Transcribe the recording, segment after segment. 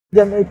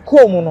Then a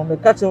come on me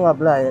catch over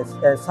blind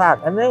sad.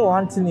 And then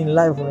one thing in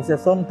life when I say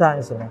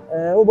sometimes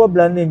over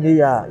blending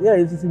yeah,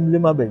 it's in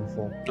Lima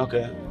before.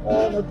 Okay.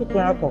 I took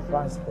my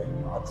conference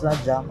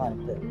at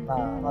German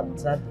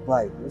at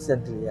Dubai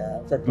recently.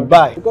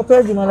 Dubai. Because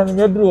Belgium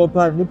you drew up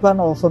a Nipan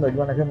also that you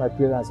want to hear my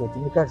parents to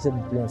me catch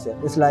them plans.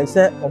 It's like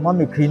say oh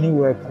mommy cleaning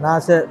work and I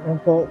said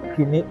uncle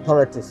cleaning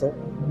authority so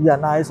we are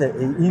nice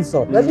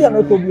insult. Maybe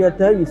I'm going to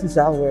tell you see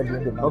how we're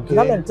doing the okay.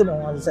 I'm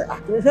telling you say ah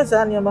you just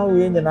say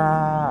we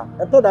na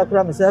I thought I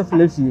could myself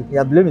lazy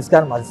ya blame is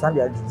kind of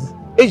Sunday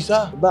eh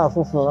sir ba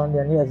for on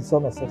the near so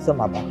much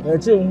some aba e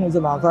chi hu se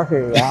ma fa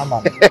ke ya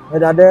ma e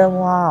da de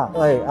mu a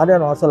I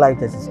don't also like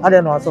this I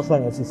don't also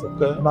find your sister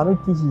ma me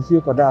kiss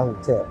you for that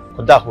hotel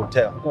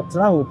but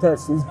now hotel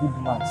 6 good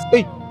months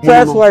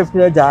first wife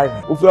play jai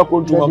ofu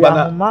akontu ma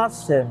na ma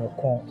se me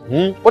kon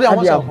what am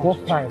I go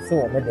fine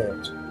so me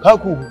there how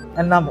cool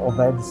and nam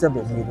oba bi se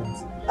be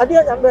meetings ade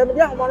ya be me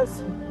ya mo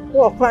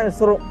no fine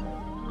so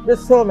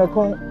this so me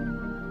kon.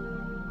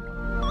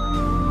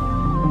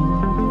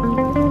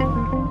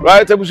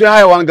 Right, I wish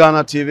I one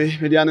Ghana TV.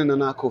 Mediana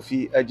na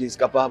Kofi edges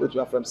kapa with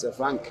your friend Sir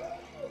Frank.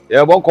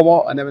 Yeah, one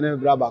come and never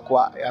grab a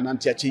qua and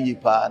anti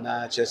pa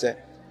na chese.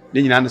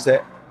 Then you say,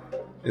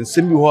 and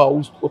send me who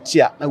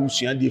otia na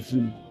wusia de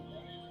film.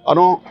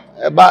 Ono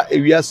eba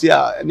ewiase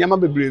a nyama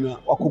bebre na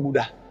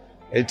wakobuda.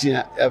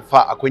 Etia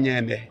fa akwanya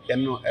ende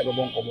eno ebe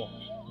bon komo.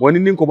 Woni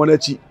ni nkomo na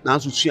chi na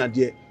so sua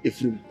de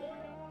efrim.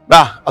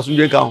 Ba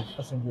asunje ka ho.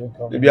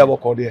 De bia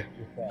boko de.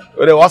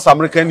 We dey was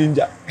American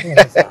ninja.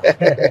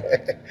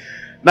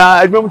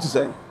 Na adwuma mutu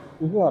say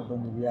who are don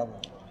bia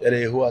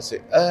mo who are say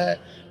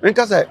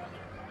menka say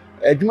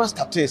adwuma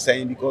start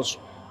saying because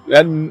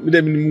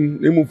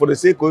me for the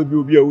sake of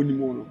obi a woni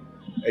mu no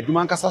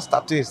adwuma nkasa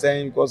start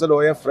saying because they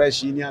are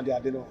fresh ni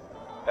ade no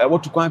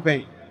what to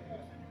campaign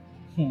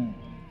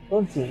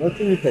don't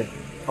you think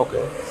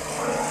okay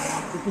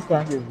this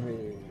can give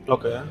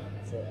okay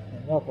so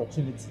an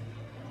opportunity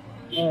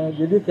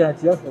you look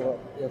at your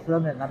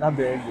friend Nana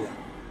Belgium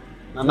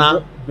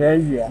Nana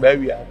Belgium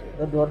okay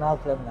the donor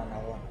friend Nana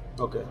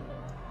okay.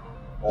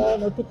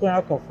 No, took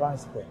my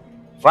France.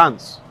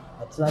 France.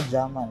 At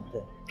German.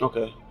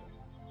 Okay.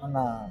 And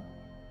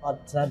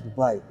at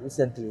Dubai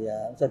recently.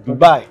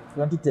 Dubai.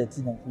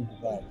 2013 and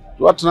Dubai.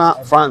 What now?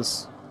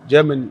 France,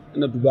 Germany,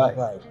 and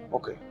Dubai.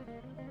 Okay.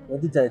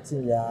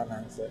 2013 yeah, and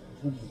I said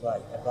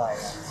Dubai. Dubai.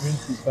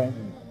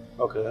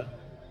 Okay.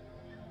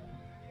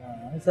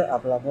 I said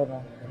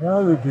Ablabona.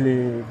 No, we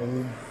play.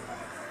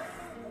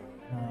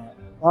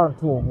 On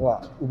to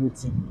what we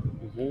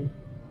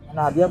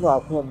na ade ba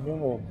ko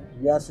mnimo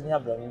wiase ni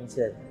abraham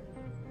said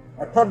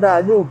I thought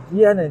that you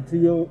bia na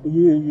nti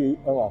ye e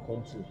wa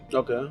konti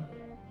okay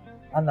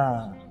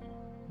ana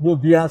no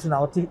bia so na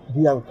oti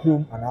bia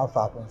krum ana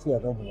afa konti e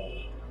do bo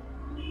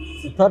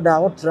si thought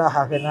that what tra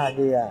ha na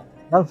ade ya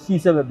na fi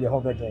se be ho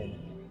be den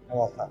na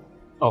wa fa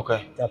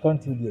okay ta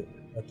konti bi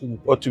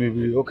what to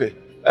be okay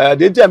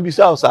the time bi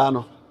sa sa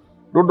no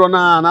dodo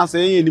na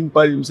say yen nim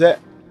parim se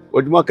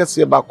oduma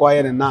kase ba kwa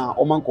ye na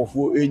o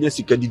mankofo enya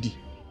sika didi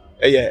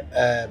eye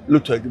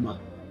loto adwuma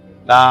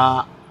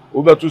na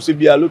obetu se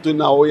bia loto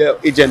na wo ye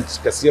agent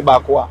kase ba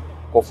ko a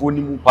kofo ni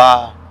mu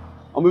pa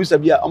omo se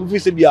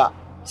bia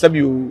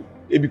sabio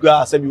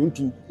ebikwa sabio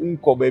ntu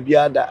nko ba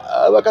bia da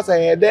bakasa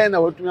he den na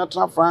watumi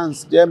atra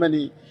France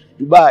Germany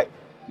Dubai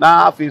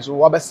na afi so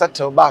wa be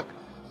settle back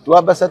to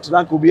wa be settle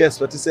rank obi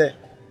expect say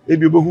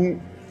ebi obehu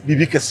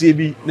bibi kase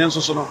bi nenso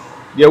so no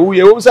ye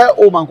wo say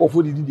o man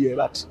kofo didi de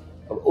bat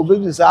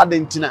obeju say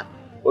adentina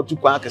otu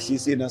kwa akasi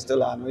say na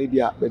still ano e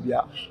bia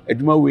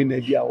aduma we na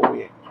bia wo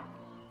ye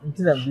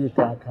ntina bi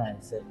kan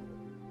say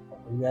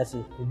we are say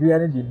bia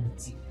ne de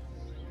niti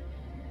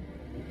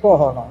ko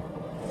ho no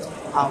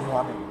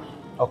amwa me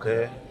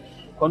okay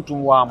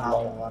kontum wa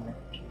amwa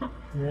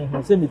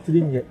me say me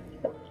trinye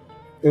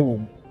ewu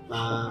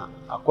na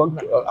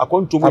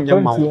akontum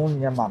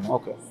nyama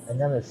okay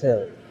anya me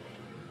say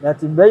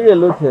that in be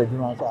lot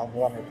aduma so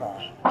amwa me pa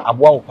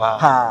abwa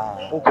pa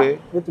okay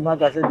wetu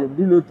maka say dem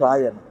di lot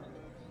aye no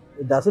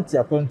that's what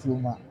you going to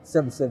ma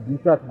se bi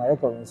crack na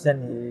yeko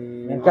nsani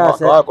nka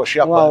se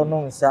wa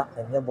no nsa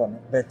enye bone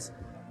bet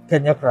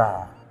kenya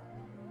kra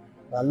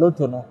na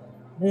loto no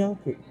me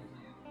okay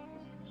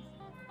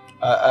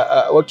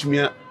what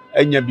me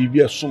enya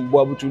bibia som bo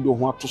abutu do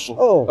ho atoso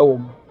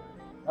ewo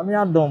am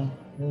ya dom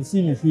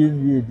nsi mi fie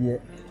wie die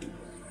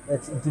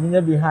et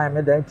ntiminya behind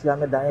me dan tia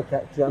me dan ka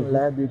tia me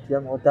la be tia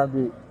me water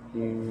be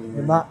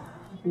me ma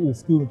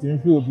school tin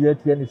fi obi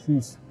atia ni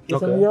fees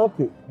so me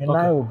okay me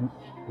na obi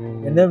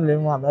and then le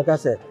mo amaka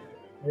said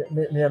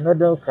me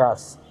middle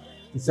class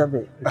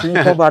isabe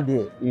tin ko ba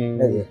dey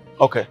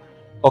okay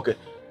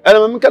and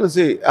I'm can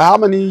say how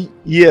many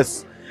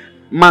years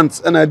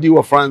months and I do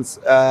with France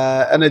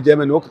and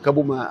Germany okay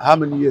kabuma how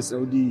many years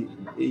already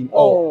in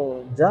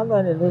all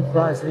Germany and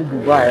France and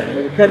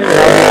Dubai can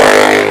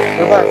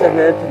about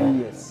 3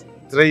 years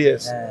 3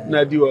 years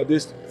na do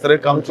this 3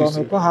 countries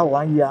so have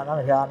 1 year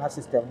na here na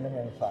system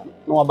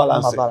no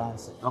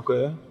balance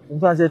okay in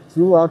fact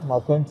throughout my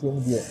country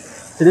there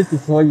 3 to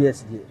 4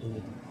 years there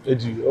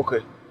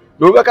okay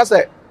no be ka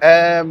say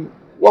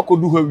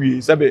wakodu ha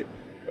wie sebe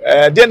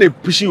dey na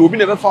pushi obi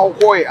na be fa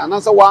wo and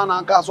answer wa na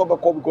aka so be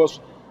call because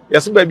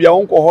yes ba bia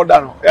won ko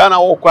hoda no ya na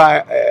wo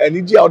kwa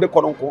aniji a wo de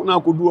kononko na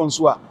akodu on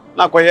so a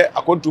na akoye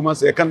akontuma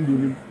se kan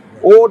dunim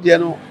o de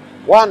no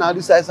wa na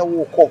decide say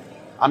wo ko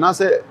and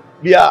answer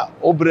bia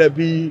obra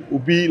bi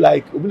obi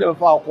like obi na be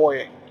fa wo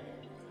ye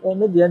o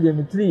me de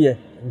me 3 year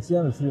me see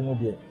am free mo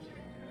de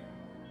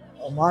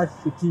o ma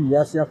fiti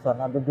ya sia fa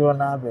na do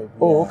na ba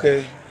oh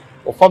okay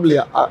o family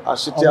a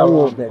city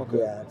around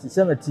okay ti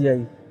se me tie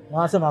yi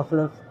ma se ma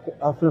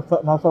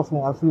fa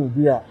fun afro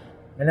bi a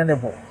me ne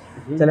bo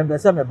tell me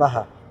say me ba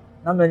ha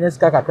na me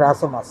nyeska kakra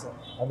so ma se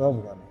o ba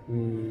bu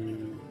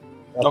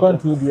na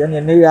kontu bi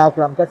ene ne ya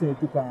akra mka se me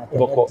tukan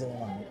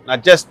na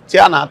just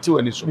tia na ati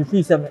wani so me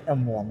fi se me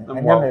emo me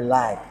anya me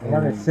like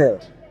anya me feel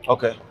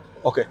okay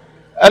okay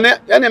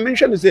ene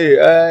mention say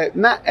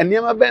na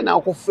enema be na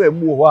akofa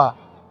mu ho a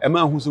e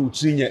ma hu se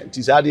utrinye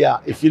ti sade a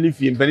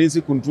efilifi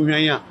mpanisi kuntu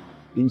hwan a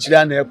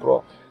nchira na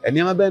ekro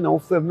enema be na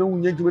ofam na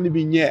wunya dwuma ni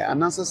bi nye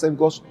anansa sem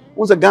because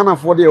won Ghana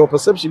for the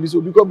perception bi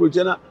so bi ko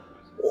broche na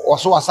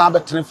oso asan be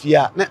tena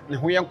fia na ne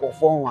ho ye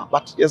nkofo ho a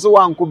but yes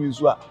wa anko bi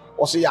so a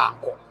oso ya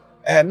anko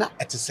na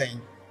etesen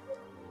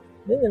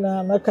ni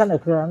na na kana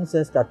kra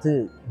ancestor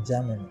te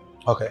Germany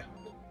okay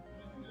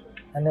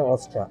and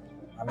Austria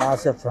and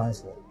also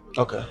France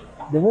okay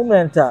the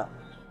moment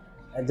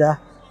aja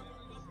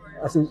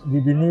as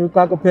bibi ni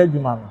kwa ko page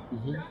man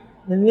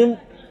nim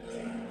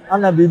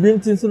ana bibi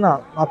ntin so na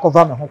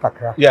akova me ho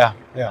kakra yeah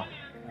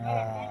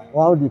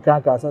wow di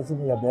kanka so so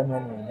ya be me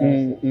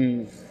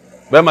ni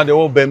be ma de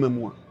wo be me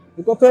mu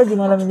ko page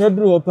man na me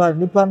dru opa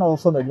nipa na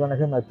ofo me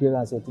na my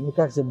appearance to me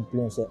ka se me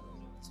plan say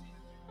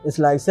it's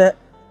like say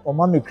o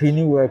ma me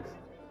cleaning work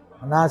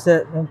and I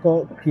say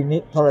nko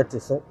cleaning authority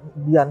so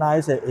be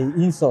na say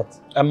insult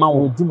e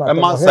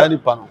ma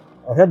side panel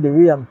I heard the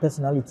way I'm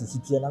personality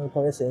city and I'm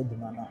correct say the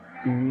man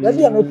na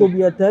be am ko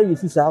be tell you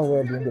see how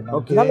we doing the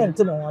man na me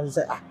tell me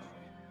say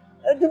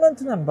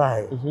argument na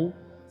buy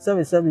so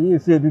we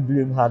if you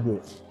blame her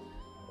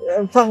there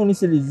em fa hu ni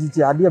se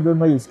city ade be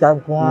ma is kan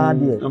ko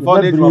ade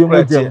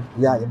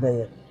yeah e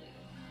be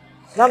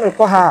na me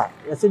ko ha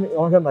you see me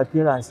on my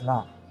appearance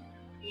now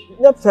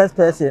the first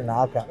person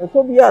na aka e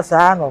ko bi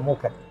asa na mo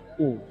ka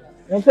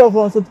en ko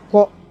fon so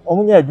ko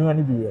omunya adwuma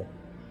ni bi ye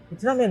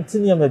itina me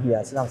ntini ma bi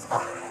asa na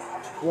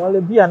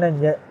wale bi ana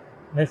nye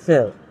me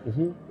fail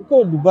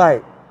ko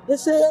Dubai the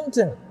same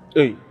thing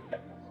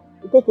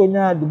ko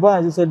nya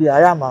Dubai so di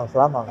aya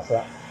manfra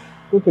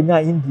ko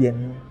nya India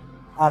ni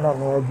ana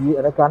no bi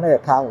e ka na e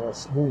ka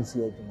was bu si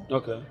adwuma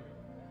okay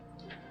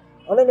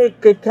ole me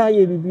ke ka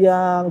ye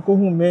bibia ko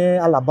hu me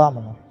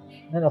Alabama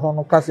no na ho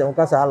no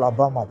kasa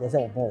Alabama te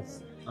say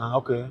boss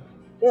okay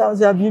yeah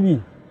say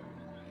Habibi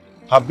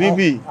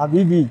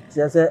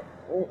say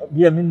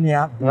be a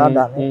minia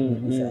brother no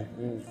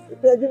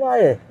pe adwuma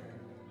ye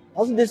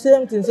also the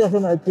same thing say for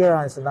my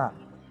appearance na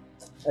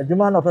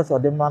adwuma no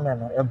person de mama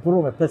no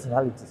improve my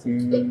personality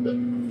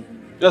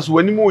just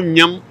when mu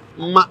nyam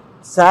ma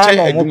sa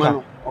adwuma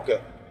no okay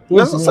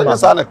let's say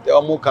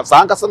na mo ka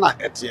sa anka na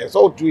etie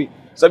so tu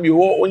sabi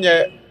wo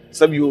onye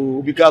sabi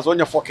because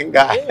onye fucking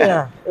guy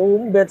yeah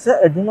better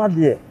adwuma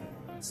de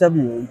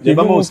sabi je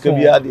ba mo ska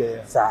bia de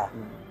sa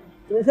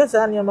me say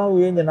sa niam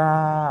we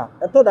nyina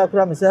e to da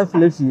kura me say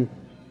fleshi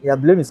ya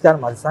blame scan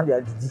ma stand ya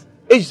didi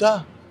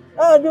sa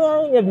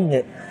adwuma nya bi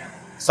nye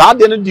sa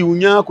de no di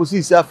unya ko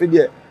si afi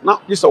de na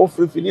je sa wo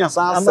frefi ni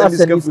asa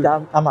send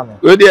scam ama me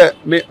we de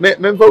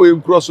me fa we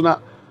cross na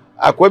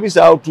akwa bi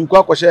sa tu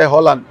kwa ko share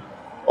Holland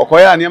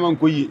okoya niam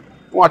nkoyi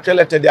won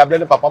atwelete de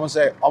ablede papa mo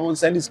say o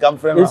send scam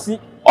friend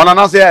ona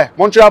na say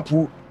montreal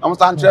pu am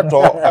stand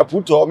to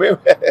apu to me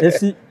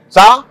esi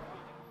sa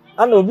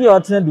ana obi o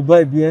tena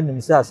Dubai bi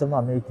enim say asem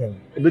American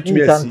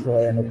betumi asi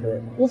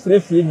wo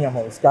frefi niam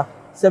o ska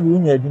sabi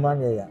unya adwuma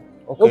ne ya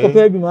o ko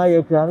pe adwuma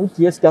ya kura no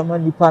tie scam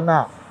nipa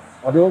na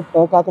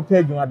o ka ko pe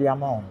adwuma de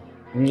ama on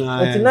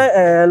it's not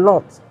a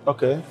lot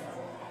okay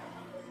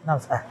now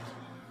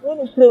when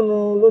you play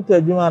no lot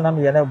adwuma na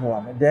me na bo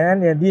am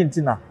then e di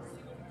ntina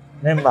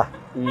member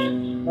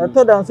I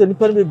thought down say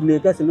nipa be bele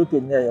ka se lot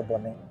nya ye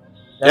bone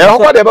ho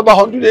kwa de baba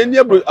 100 eni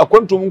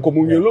akwantum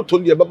nkomunwe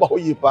lot de baba ho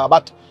yi pa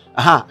but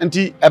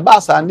nti e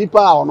ba sa nipa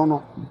a ono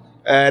no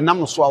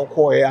nam so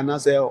akọ e ana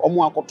say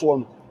omo akoto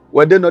no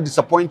we dey not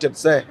disappointed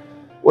say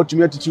what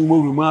me atichi mo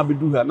wuru ma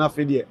bedu ha na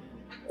fe de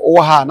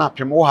wo ha na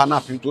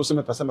apem to se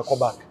me pese me call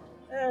back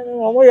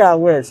omo ya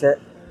we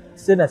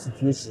say na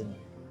situation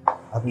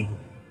abibi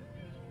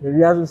the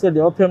reason say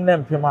the open na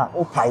mpem a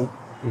o pai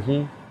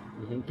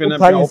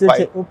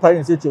o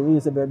pai se che we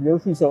se be bi o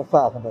fi se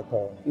fa ko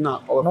ko na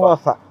wa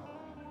fa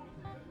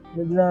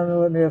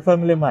the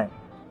family mind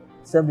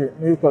sabi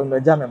me ko me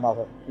jame ma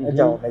ko e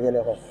jawo me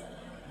yele ko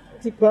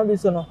ti ko bi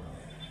so no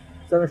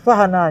sabi fa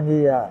ha na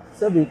anyi ya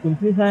sabi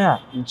kuntu han a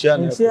nchia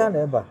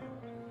na eba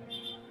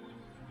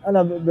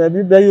ana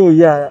be yo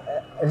ya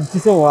nti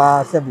so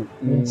wa sabi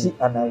nchi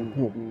ana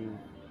ku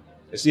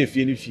e se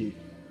fie ni fie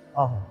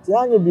ti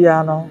anyi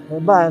bia no me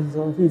ba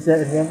so fi se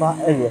ne ma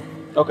eye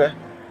okay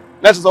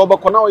let's say oba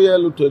kona o ye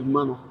luto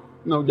aduma no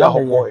No, ja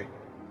hokoy.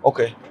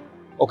 Okay.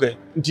 Okay.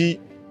 Nti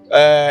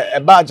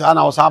ba ja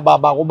na osa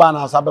ba wo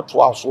na sa beto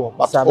aso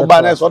but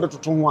oba na so de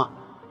toto ho a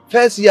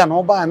first year na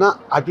oba na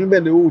adwen be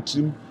na o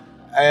tirim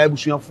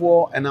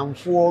busuafo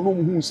enamfo no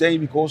mu hu say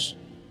because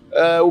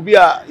obi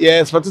a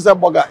yes fatisa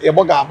boga ye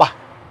boga aba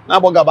na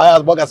boga ba ya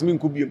boga smin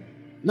kubiem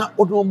na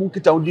odo mu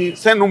kita odi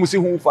sen no mu si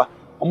hu fa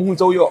omo hu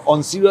say you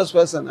on serious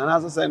person and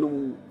as say no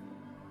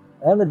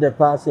mu the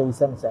past we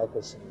some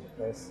question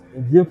because e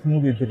die funu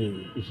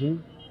bebre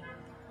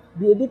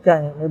bi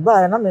edikan me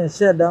ba na me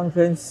share down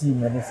fancy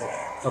me ni so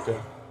okay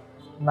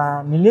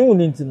na me ni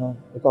unti no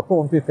e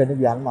kokko mpepe ni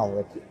bia na ma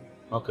work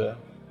okay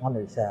na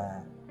me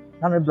sha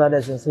na me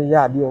brothers so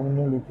ya de o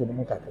mu look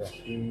ni kakra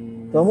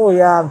to mo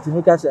ya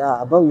mtimi ka se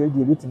aba we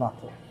die bitima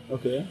to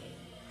okay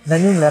na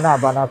nyum le na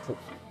aba na to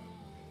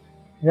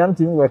nyam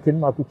timi work ni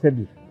ma ku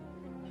tabi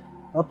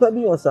papa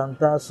bi o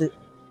santa se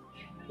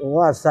o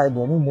wa side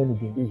o mu mo ni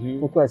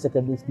bi ko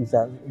secondary school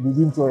sa bi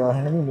din to yo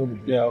hen mi mo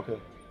ni yeah okay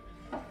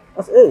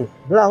hey,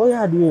 blah,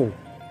 what you do?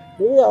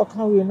 We are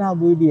coming now,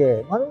 boy,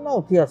 dear. I don't know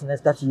if you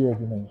start here.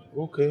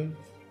 Okay.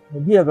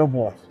 Maybe a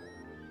boy.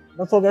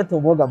 Don't forget to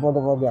work about the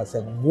work I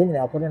said. You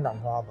are putting them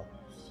harbor.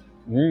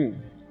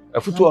 A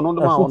foot on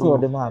the man. A foot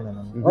on the man.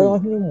 I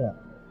want him more.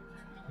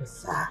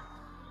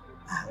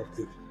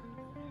 Okay.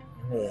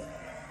 Yeah.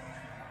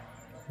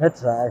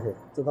 Let's try it.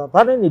 So,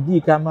 pardon the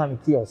D come on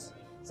kiosk.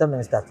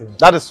 Something starting.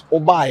 That is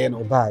Obaye.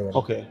 Obaye.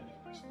 Okay.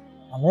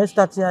 I'm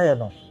starting here,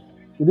 no.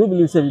 You do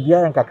believe so? You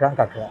are in kakra.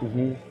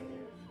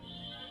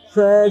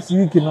 First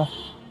week, no.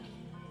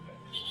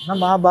 Na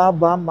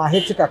ma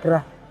hit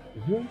kakra.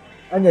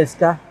 Anya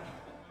ska.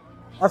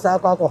 Asa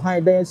akọ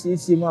han dan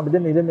si mu abede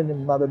me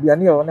ma ba bia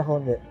ne yo ne ho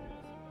ne.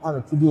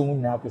 Ana tudi o mu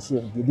na akosi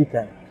em di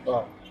kan.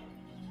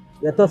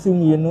 Ya to fi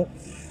mu yenu.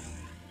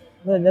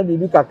 Na nya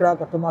bibi kakra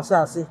ka to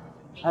masase.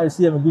 Ai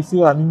si em bi si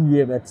wa mi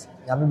wie bet.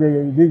 Ya me be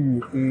ye be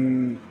wie.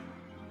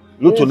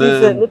 Luto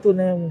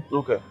na.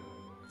 Okay.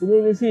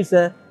 Tini mi fi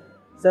se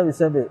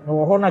sebe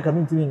no ho na ka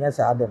mi timi nya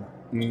sa ade no.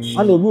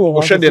 Ana obi wo ho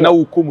hwe de na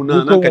wo komu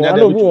na kanya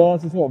de obi wo ho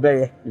so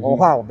obeye. O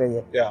ha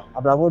obeye. Yeah.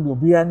 Abrabo de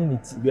obi ani ni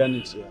ti. Obi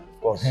ani ti,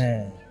 of course.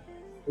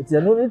 It's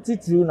a no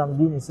titiri na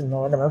mbi ni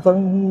no na fa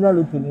na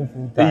luto ni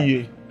futa.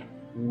 Iye.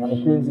 Ana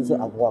kwenzi so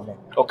agwa me.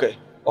 Okay.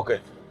 Okay.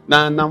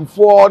 Na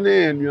namfo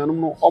ne nuanom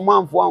no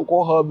omanfo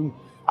anko ha bi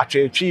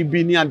atwetwe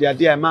bi ni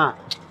ade ma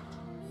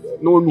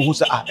no nu hu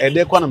sa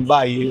ede kwa na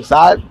mba yi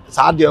sa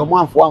de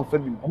omanfo anfa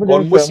bi.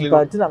 Or muslim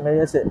party na me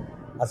yese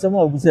asema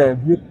obi say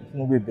bi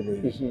no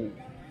bebele.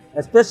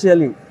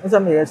 Especially as I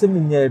may say me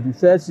near be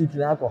first week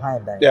na ko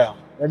han dan. Yeah.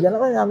 E dia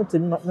na ya me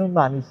tin no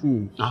ma ni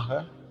fi.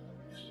 Aha.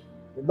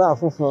 E ba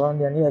foforo on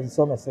dia ni e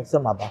so me se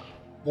maba.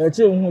 Na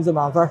che hu se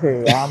ma fa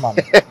hwe ya ma.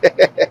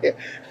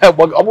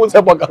 Omo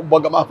se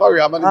boga ma fa hwe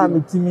ya ma ni. Ah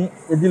me timi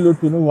e di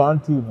loto no 1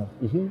 2 no.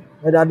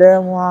 E da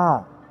dem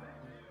a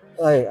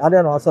ai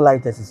ade no so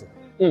light esi so.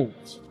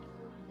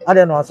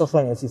 Ade no so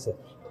fun esi so.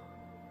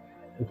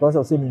 Because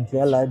of say me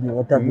try live the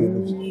water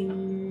bill.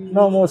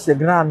 No more se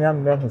gram ya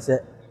me hu se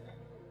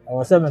I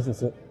was saying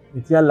so.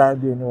 It's your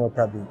life being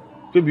water bill.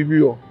 Ke bibi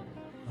yo.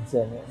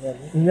 Say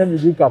me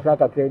bi kakra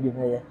di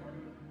me ye.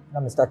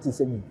 Na me start to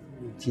say me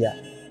tia.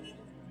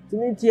 To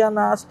me tia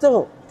na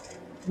still.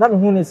 Na me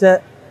hu ni say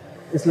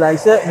it's like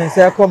say me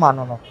say come an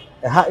no.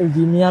 E ha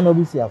engineer no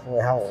bi siafo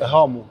e ha o. E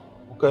ha mo.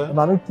 Okay.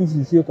 Ma me tu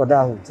fi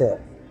Koda hotel.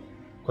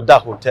 Koda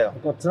hotel.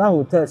 Koda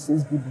hotel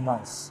 6 good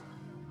months.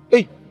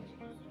 Hey.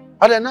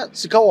 Ada na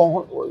sika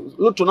wo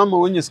loto na ma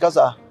wonye sika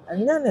sa.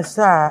 Anya ne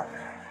sa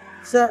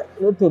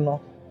loto no.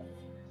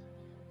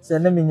 Se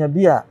na minya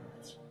bia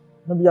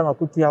no bia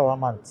makutia wa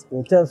month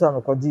o ten so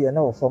amekodi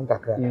na wo form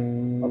kakra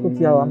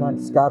makutia wa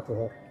month start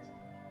ho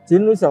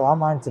tinu se wa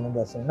month no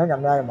be so na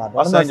nyame ayi ma do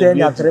na se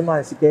nya 3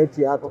 months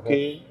security akọ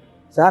okay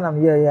sa na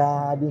me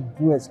ya di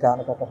US ka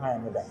no kokọ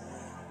han me da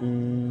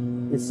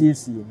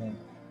esi no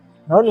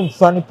na onum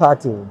funny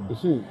party o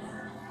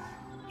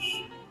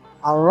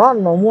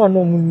around no mo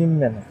no munim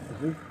me no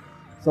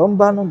so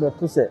mba no be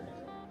to se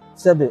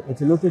sebe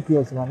it local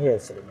kios na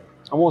yes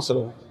amo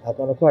selo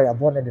akọ ko ya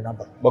bonne de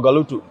number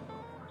bagalutu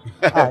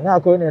na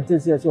ko ne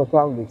tesi so ko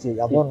an luchi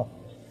ya bono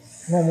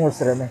no mo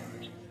sere me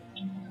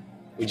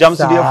jam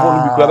si dey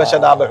phone bi kura be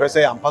shada ba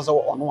hwese ya mpasa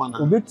ono ana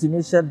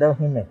obetimi shada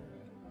hu me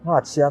no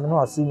achia me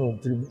no asi no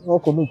ntiri o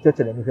ko no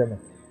twetele me hwe me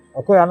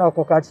akọ ya na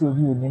akọ ka chi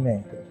obi oni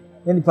me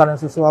ni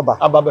parents so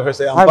aba be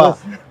hwese ya mpa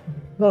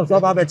no so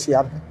aba be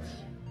chia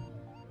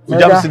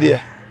jam si dey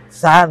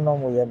sa no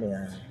mo ye me ya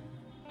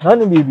no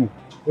ni bibi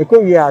eko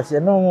wi ase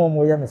no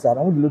mo ye me sa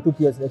na mo de loto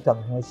PS na tam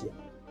ho ahia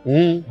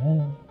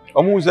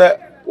omu se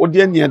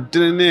odi ania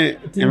dene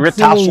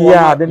enreta so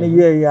ya de ne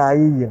ye ya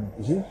yi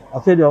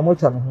afi de omo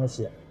twa no ho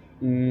ahia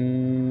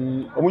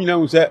omu nyina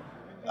hu se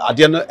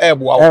ade no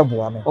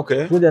eboa me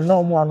okay so de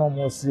no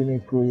mo siri ni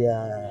kro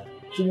ya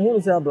ti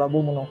hu se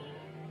ablabo mu no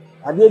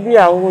ade bi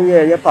a wo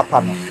ye papa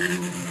no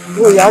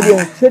wo ya de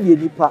hwede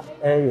nipa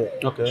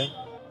okay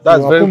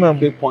that's very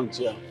big point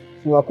here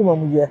so akoma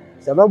mu ye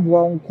se ba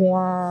bua nko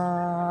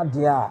a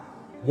de a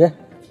ye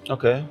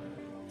okay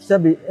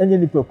Sabi enye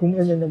nipakum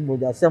enye ne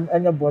moja sem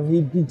enye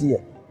boni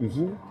bidie.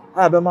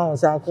 Be ma won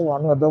sa ko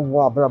wanu be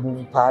wo abrabo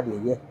pa de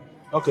ye.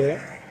 Okay.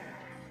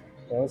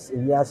 Yes,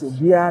 yes,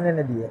 bia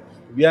ne de.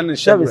 Bia ne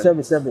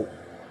Sabi.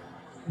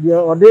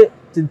 Dia ode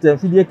tintan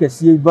fidie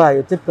kese ba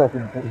ye TikTok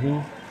nko.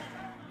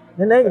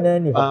 Ne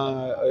ni.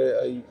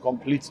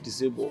 Complete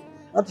disabled.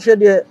 Atwe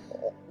de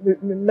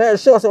me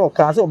sure say o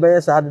kan say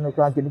obeye sa de no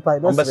kran ke nipa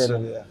be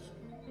se.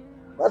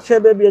 Atwe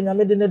be bia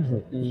nyame de ne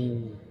du.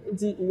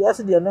 Nti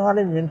yes de no ha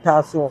ne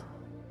nwinta so.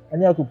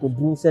 Ani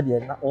akokodru se de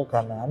na o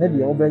kan na ne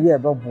de obeye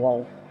be boa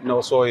wo. Na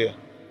so ye.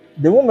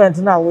 The moment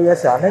na wo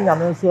yes na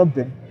nyame nso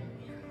abem.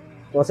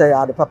 Wo say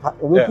ya de papa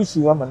o be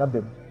pushi wa mana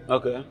bem.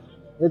 Okay.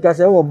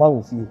 Because I will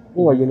ma fie.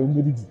 Wo yele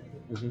ngidi.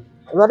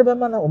 Ewade be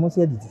ma na o mo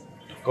so adidi.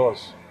 Of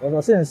course.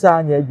 Wo say nsa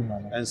anya adwuma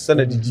no. Nsa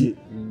na didi.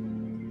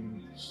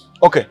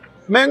 Okay.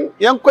 Men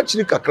yan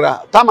kwachiri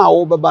kakra. Tama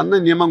wo beba na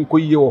niema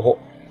nkoyie wo ho.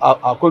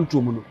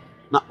 Akontu mu no.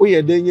 Na wo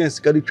ye den nya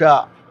sika de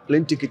twa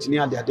plane ticket ni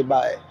ade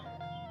bae.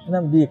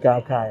 Na mbi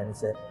ka en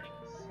say.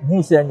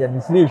 Hu say anya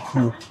ni free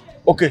fie.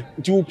 Okay.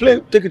 Nti wo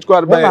plane ticket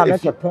kwa bae. Na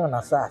make ton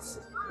asas.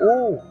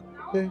 Oh.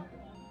 Okay.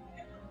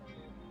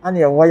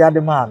 Ani e wo ya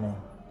de ma me.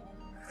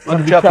 What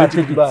do you have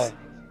to buy?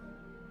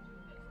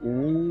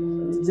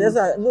 Just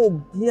no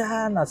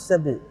bia na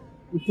sebe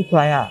uti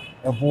kwan a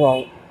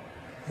eboa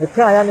e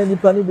kan ya na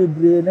nipa ni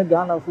bebre na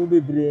Ghana fo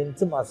bebre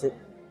ntimase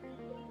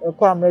e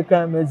kwa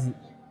American mezi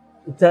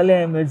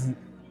Italian mezi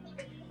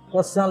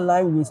person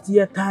life waste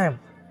your time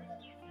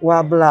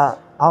wa bla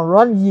and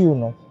run you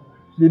no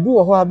they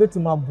do ho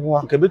abetuma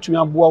boa nke betumi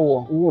aboa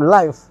wo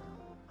life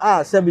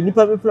sebe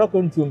nipa be fra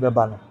kontum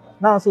beba no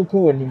na so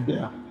ko wani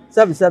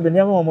Sabi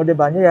niam o mo de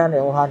banye ya na e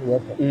ho ha ne ye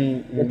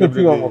pe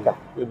etu o mo ka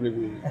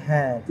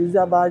it's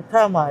about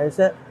time I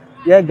say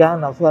ye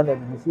Ghana fo na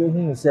bi so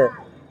hu se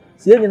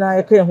sie nyina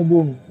ye ka ho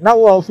bom na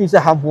wo office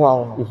ha boa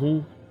wo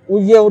no wo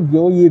ye o de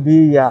o ye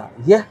be ya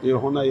ye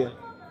ho na ye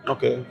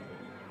okay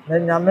na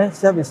nyame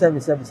sabi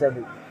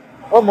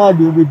o ma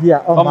de obedi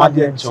a o ma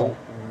de ncho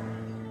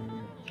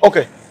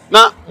okay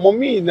na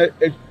mommy na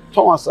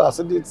ton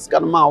asase de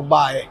scan ma o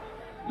bae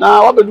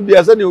na wa bedu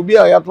bia se ne obi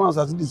a ya ton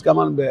asase de scan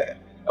ma no be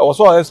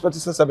also expect to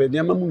say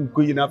be ma mu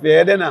nkoyi na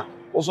fe de na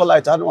also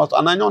light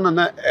ananya on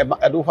na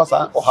edo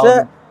fasa o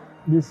ha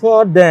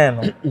before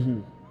then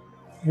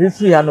we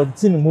see an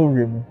tin mo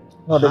remu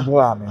no de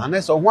bo am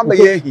ana so ho be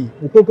ye hi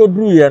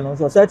kokodru ye no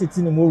so say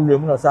tin mo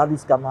remu no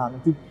service kama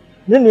no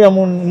ni niam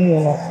mu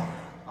no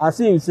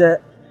asi you say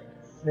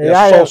ne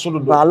ya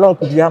ba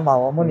lock dia ma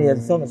wo mo ne ye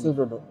so no so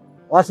do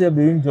what say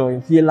be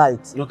enjoy feel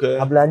light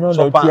ablanyo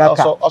no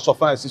tiaka also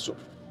fine so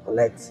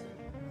collect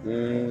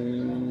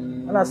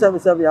ana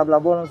sabi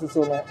ablabo no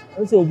so no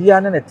nso obi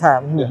ane ne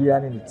time no obi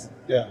ane ne ti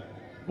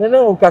ne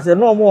o kase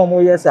no mo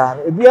yes an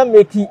ebi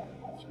ameki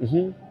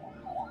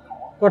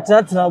ko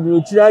tana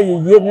bro tira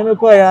yeye ne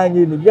ko ya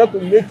anye ne bia ko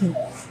meki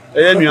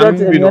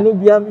nuanu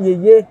bia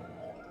yeye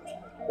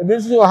ebi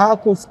nso ha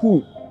ko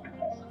school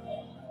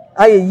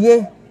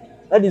ayeye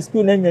at the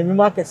school na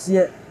nyanyuma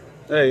kese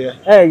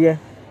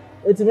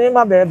eti me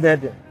ma be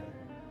de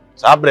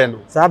Sabre no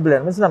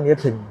me sinam ye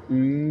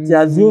penyi ti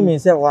assume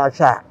say wa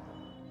hwa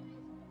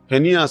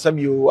penyi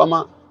asabi o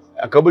ama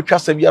akabetwa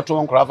sabi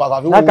ato nkora fa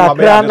afi wo ma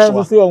be ya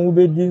so so on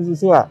be di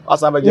so a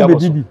asabe jabo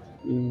so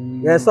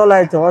ye so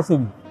light o so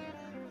bi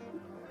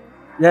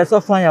ye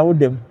so fan ya wo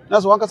dem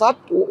na so wankasa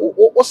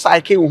o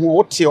psyche wo ho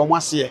o tie o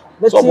mase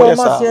so mo yes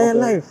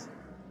life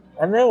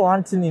and then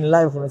one thing in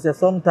life no say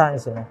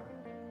sometimes no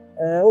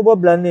over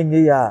blending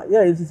ya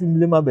is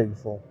similema be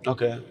before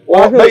okay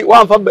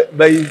one for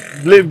by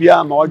blame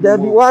bia ma there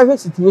be one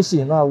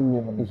situation na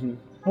wo mo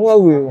no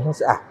we ho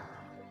say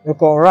you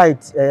go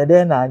right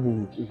there na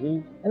anyi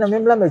and me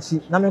blame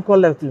machi na me call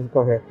left to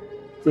go here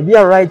so be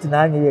right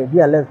na anyi be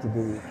left to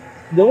do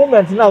the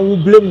moment now we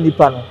blame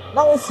nipa no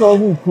na we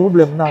solve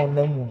problem now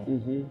na mu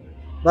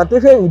but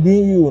if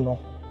within you no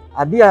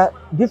abia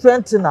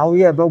different thing na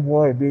we be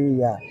boy be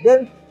ya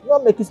then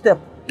you make a step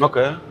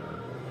okay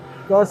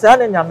because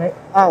I nyame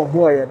a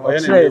boy no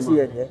stress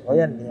ye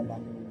oye nema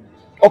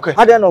okay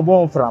ade no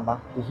bon frama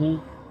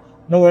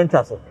no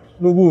wenta so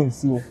no bu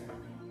nsuo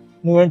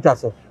no wenta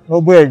so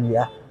no bo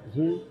awia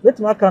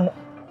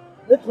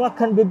letma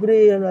kan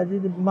bebre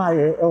already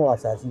maaye e wa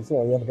asasi so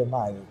oye de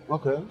maaye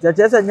okay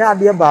je nya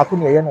ade ba ko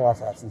ne ye no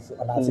asasi so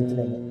ana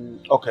asitene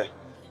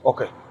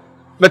okay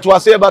but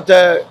was say about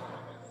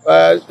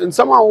in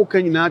somehow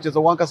can you na je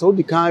so wanka so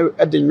di kan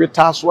e de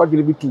nweta so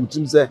adwene bi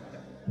tutum say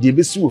de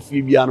besi wo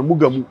fi bia no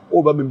mugamu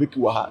o ba membeki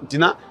wa ha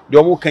ntina de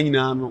o mo kan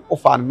nyina no o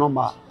fa no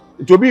normal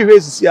nti obi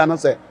hwe sisi ana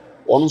se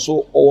ono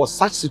so o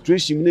such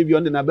situation na bi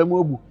on de na ba mu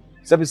abu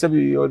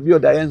sebi obi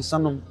oda ye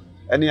nsanom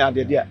ene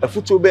ade de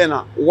afuto be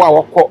na wo a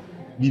wokọ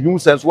bibi mu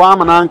sense wa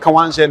ama na anka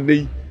wan hye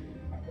ndei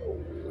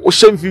o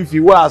hye mfifi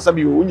wa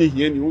asabi o nye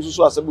hie ni wo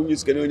so asabi onye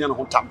sika ne onya no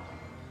hotam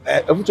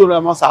afuto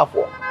na ma sa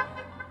afọ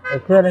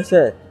ekra ne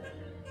se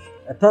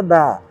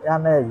etoda ya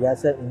na ya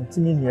se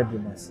ntimi ni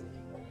adumasi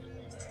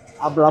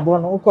ablabo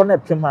no ko na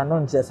pema no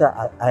nche se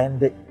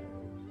ayende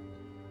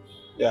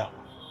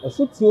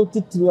afutuo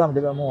titiri am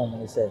de be mo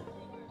mo se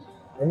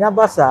enya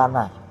basa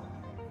na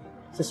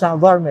social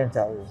environment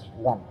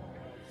one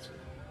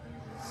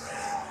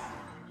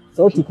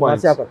so to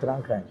kumasi akotra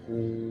nkran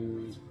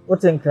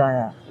what nkran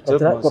ya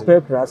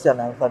kope krasi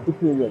na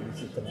mfantuku ye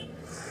bisitena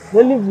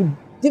they live with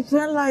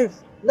different life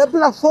the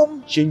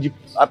platform change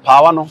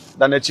power no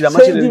than the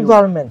change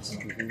environment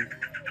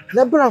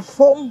the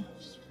platform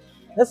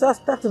let's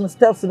start in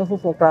steps no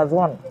for class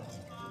 1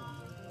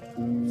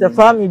 the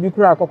family bi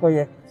kura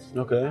akokoye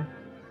okay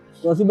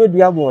so be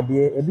dia board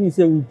e bi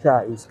say we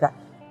try iska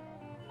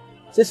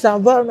social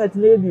environment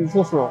na bi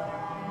foforo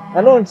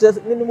I don't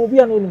just minimum be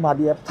an only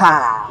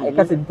pa. I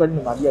can't say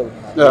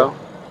yeah.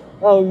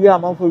 Oh, yeah,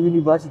 man for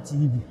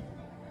university.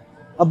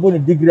 About a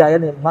degree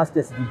and a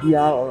master's degree,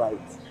 all right.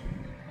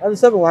 And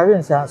some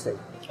warriors answer.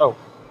 Oh,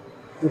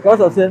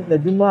 because of saying the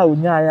Duma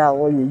Unyaya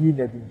or you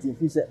unit.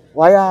 He said,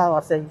 why I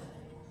was saying,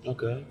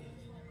 okay.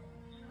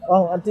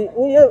 Oh, until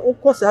we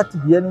of course had to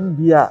be an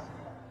beer.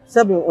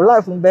 Some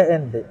life from be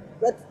ended.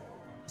 But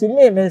to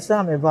me, there's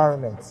some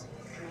environment.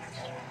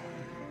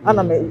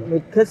 Ana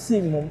me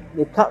kasi mo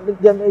me come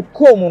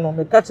no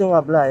me catch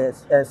our blind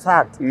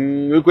sad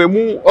we ko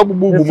mu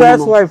obubu the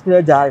first wife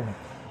play jai me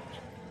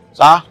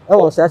sa e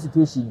was that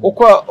situation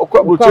okwa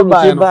broche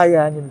ba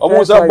ya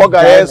omo say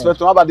boga yes but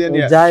no abade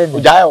ne jai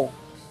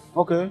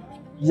okay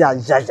ya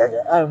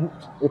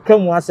e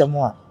kamu asem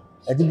a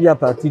e di bia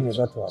party ne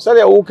beto say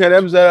dey wo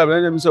kerem say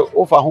abade ne say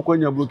o fa ho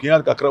kwanya broken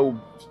ya kakra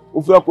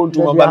o fi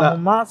akontu ma bana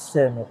ma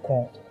se me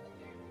kon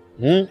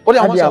o dey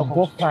am say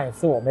go fine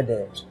so me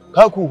dey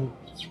ka ku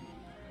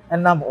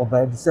and I'm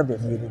over the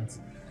 7 millions.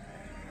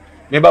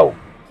 Neba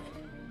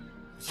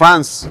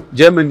France,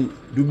 Germany,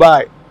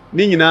 Dubai,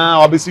 ni nyina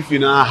obesi fi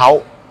na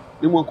how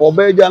ni mo ko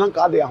ba ja nan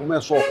ka de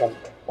ahoma so kon.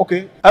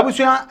 Okay.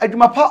 Abusua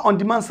adwumapa on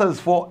demand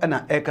service for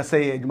na e ka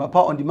say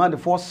adwumapa on demand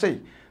for say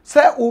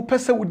o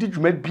pese wo di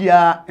dwuma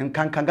bia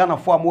nkankan na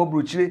fo am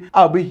abrochire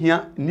a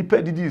obehia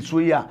nipa didi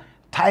so ya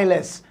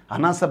tilers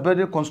anansa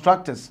building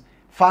constructors,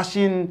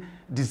 fashion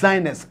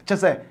designers,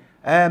 chese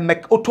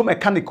auto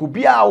mechanical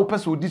bia wo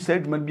pese odi say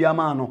adwuma bia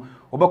ma no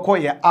obekọ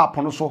ye app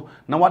no so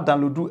na wa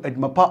download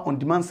adwumapa on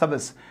demand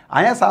service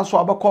ayesa so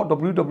obekọ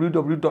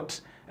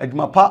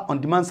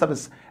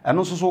www.adwumapa-on-demand-service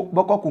eno so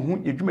obekọ ko hu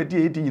adwumadi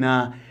e di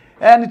nyina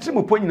ne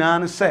trimopo nyina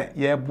ne se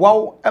ye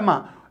boawo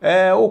ema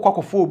wo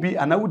kwakofo obi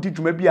ana wodi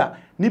dwuma bia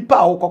nipa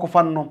a wo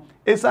kwakofa no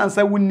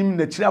esansa wonim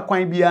na kira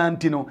kwan bia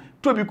nti no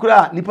to bi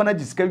kura nipa na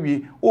gisika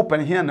wie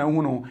open here na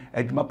hu no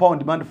adwumapa on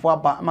demand for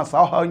aba ama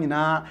sa ha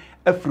nyina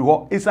afiri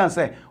ho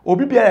esansa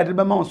obi bia ya de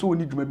be ma so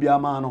woni dwuma bia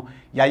ma no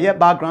ya ye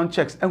background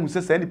checks ehu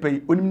se se nipa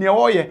yi onim ne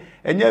wo ye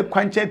enye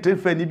kwanchen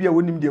transfer ni bia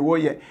wonim de wo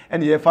ye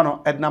ene ye fa no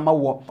edna ma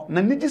wo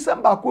na ni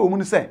gisamba ko omu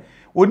ne se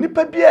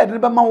onipa bia de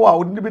be ma wo a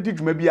odi be di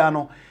dwuma bia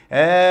no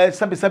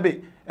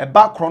sabe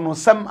background no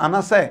sem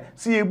anase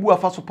si ebu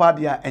afa so pa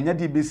dia enya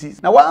de besi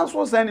na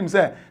wanso san nim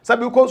se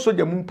sabe ko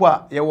soja mumpo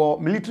a ye wo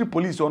military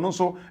police ono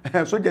so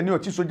soja ni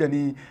ochi soja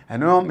ni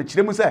eno me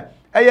kire mu se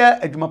eye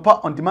adwumapa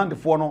on demand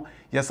for no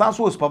ye san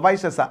so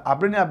supervisors a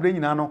abre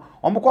nyina no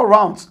omko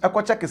rounds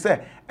eko check se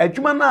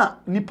adwuma na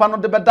nipa no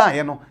de beda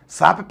ye no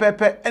sa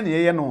pepepe ene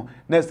ye no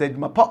na se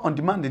adwumapa on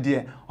demand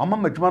de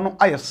omama adwuma no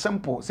aye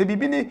simple se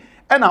bibi ni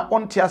ena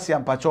onte ase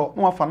ampacho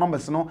no afa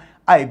numbers no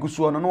aye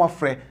gusuo no no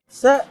afre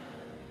se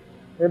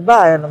e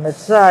ba no me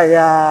try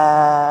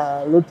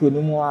ya loto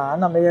ni mu a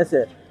na me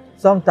say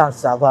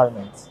sometimes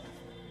environment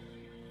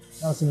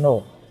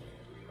no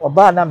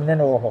oba na me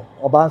ne wo ho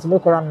oba nso me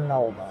kora na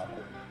oba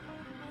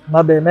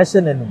ma be me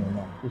se ne ni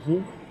no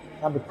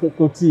na be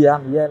koti ya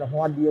me ye ne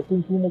ho ade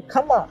kunkum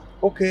kama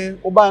okay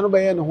oba no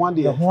be ye ne ho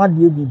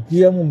ade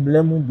bibia mu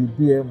mblemu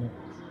bibia mu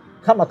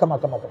kama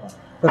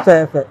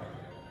fe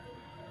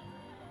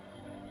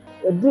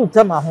e du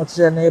tama ho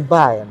kire na e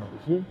ba ye no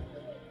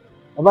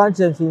oba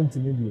nche nso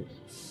ntimi bi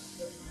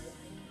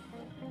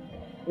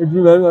e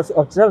du very was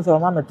of travel for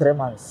mama 3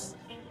 months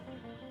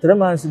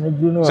ni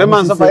du no 3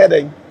 months of fire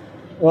then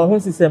who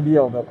system bi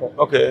ya obeko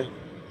okay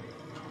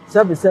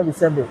sabe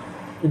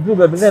e du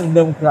be na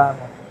ndem kra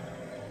no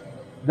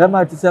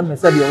dama ti say me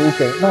sabe o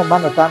okay no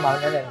mama time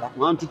na na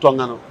wan tu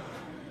tonga no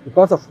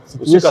because of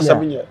situation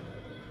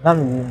na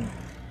me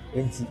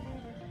enti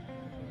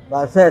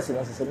ba first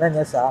no so na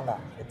nya sa na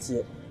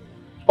etie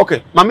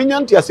okay mama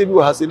nyanti ase bi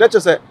wo ha se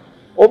that say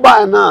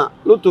oba na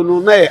loto no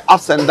na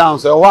ups and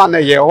downs e wa na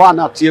ye wa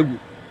na tiegu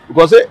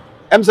because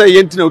em say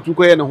ye ntina otu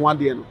ko ye ne ho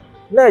ade no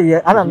na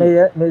ye ana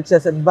me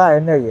chese ba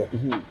na ye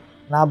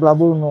na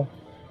ablabo no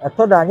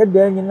eto da anye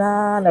de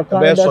nyina na kwa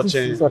da so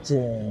che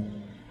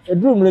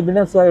edrum le bi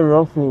na so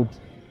rough road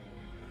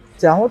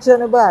ti aho che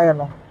ne ba ye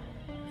no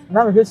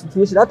na me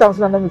situation that time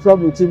so na me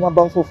trouble ti mo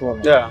ban foforo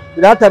no yeah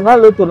that time na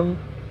loto no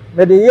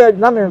me de ye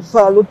na me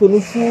fa loto no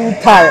full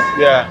time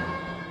yeah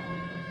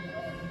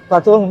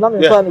pato na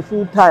me fa no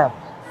full time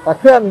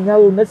akra me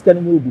nyawo next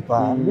kan me obi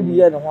pa bi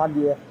ye ne ho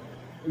ade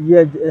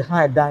ye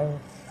high down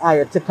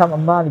I take a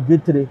man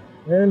victory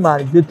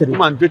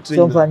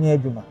so fanya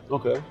adwuma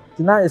okay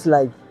tonight is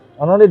like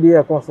another day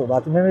I come so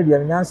but maybe the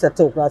nyan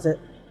settle class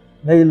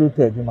na yelo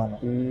to adwuma no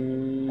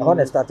I want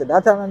to start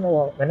that time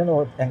no me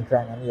no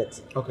enkran na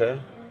yet okay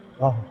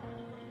Oh.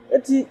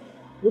 Eti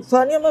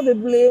ufani ama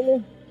beble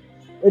mu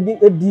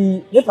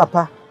edi ne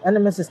papa ene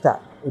me sister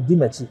edi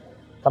machi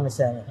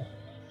kamisen ne.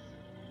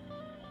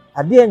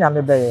 Ade enya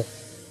me beye.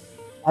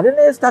 Ade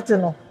ne start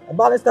no,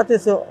 about start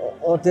so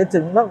o tete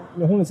na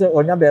me hu se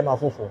onya be ma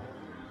fofo.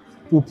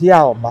 Tu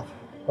pia oba.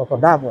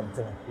 Kokoda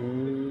bonte.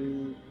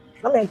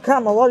 Na me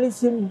kama wali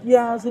sim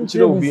bia sim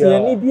bia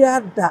ni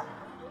bia da.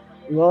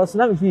 Because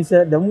na me feel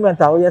say the moment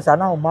I yes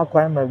na o ma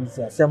kwan ma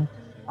bia sem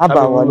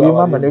aba wali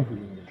ma na ku.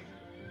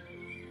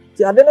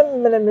 Ti ade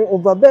na me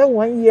over be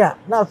 1 year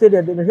na fe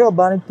de me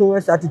oba ni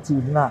towards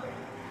attitude na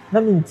me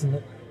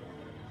ntimi.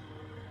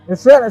 Me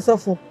friend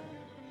esofo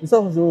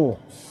so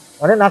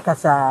one na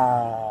kasa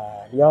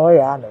ya o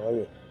ya na o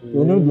ye.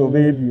 Onu do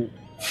baby.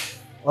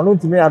 Onu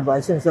ntimi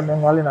advice say me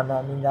nwale na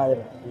na me nyaye.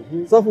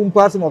 So fu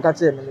mpass mo ka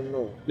che me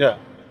no. Yeah.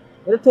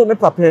 Ele to me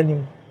papa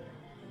anim.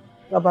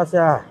 Papa say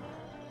ah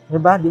me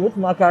ba de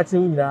mutuma ka che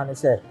nyina ne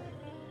say.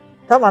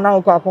 Kama na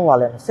o ka ko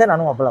wale no say na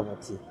no obla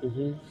boti.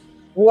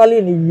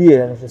 Wale ni wie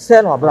no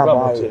say na obla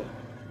ba.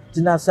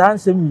 Tina san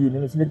sem wie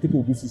no se take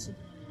obi sisi.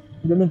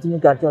 Be me ntimi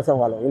ka che say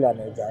wale wala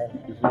na ejae.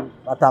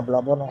 Bata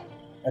bla bo no.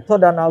 E to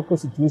da na ko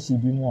situation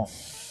bi mu a.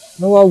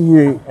 No wa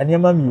wie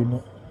enema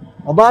mienu.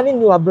 Oba ni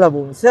wa bla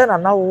bo say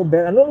na wo be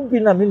no bi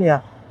na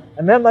minia.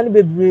 E me ma ni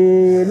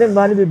bebre ne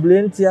ma ni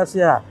bebre nti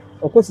ase a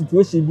oko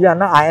situation bi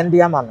na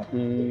aende ama no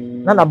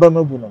na ba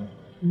mabu no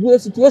bu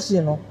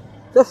situation no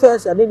so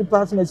first I need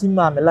pass me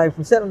ma me life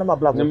say na ma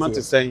bla bo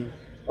ne say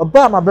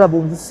oba ma bla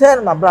bo say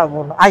na ma bla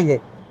bo no aye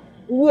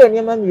wu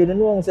eniema mi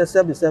no won say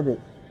sebe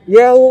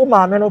ye wo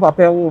ma me no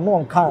papa wo no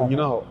nka you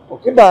know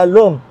okay ba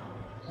alone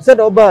said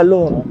oba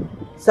alone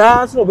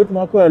sa so bit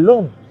ma ko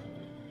alone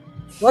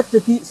what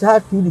take sa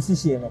to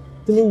decision no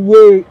to me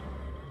way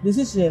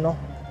decision no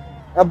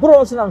a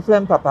bro so na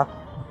flame papa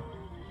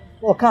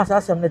o kan sa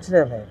asem na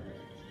kire me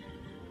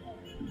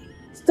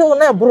still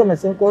na bro me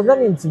say ko na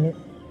ntimi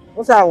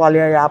o sa wale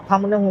ya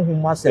pam ne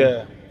honhom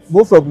asem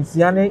bo fa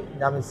busia ne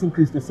nyame sin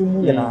Kristo so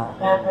mu yana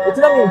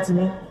etina me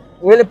ntimi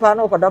wele pa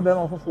na o kwada be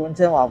ma fofo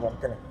nten wa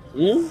abontene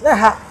na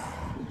ha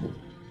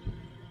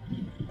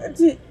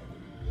enti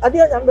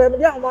ade anyam be me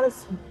dia ho ne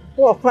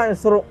ko fan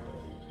soro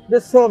de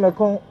so me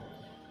kon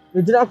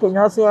me dira ko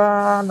nya so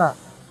na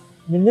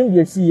minim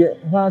ye si ye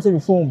ha se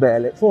phone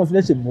bele phone so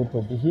na che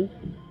moto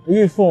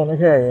yi phone no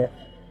hwe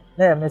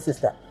na me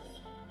sister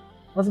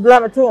was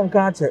blame to on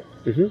ka che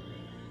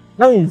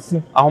na yin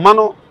si ahoma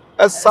no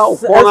esa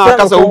ko na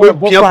aka se wo be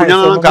pia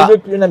kunya nka wo be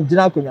pia na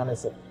mjina kunya ne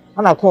se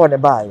ana call ne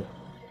bae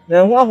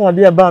na hu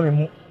ahode e ba me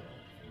mu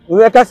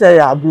wo ka se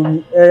ya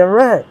aguru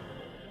re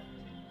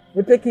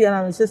me pick ya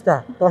na me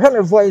sister to hear me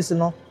voice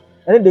no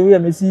any the way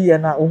me see ya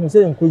na ohun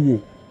se nkoye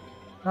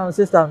na me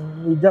sister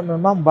me jam me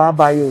mam ba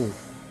ba yo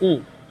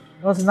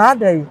no se na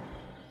dai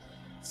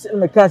se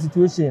me ka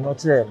situation no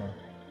kire no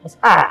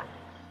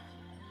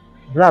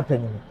bra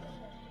penny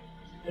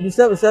the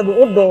sabe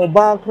odo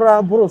ba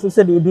kra bro so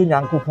se de odo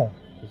nyankopon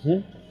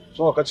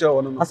so ka che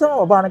wonu no asema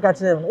oba na ka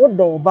che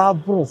odo ba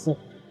bro so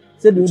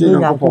se de odo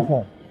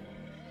nyankopon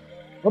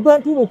oba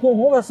ntu ko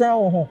ho ba san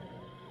ho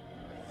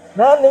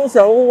na nim se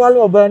wo wale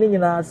oba ni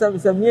nyina sabe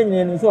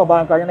mienye ni so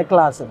oba nka ne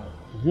class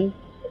no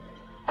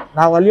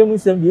na wale mu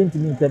sem bi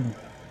ntimi ntabi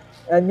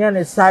enya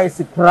ne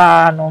size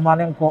kra no ma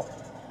ne nko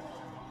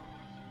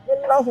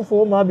na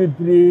fofo ma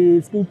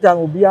bebre school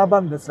time obi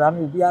aba mbesra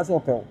no obi aso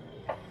pew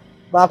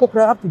ba ko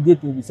kra up to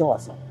date obi se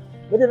wasa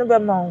we dey no be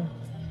ma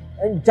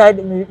en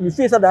child me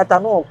face that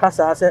no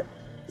kasa se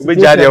obi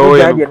jade o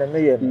ye na me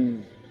ye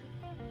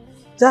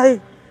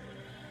chai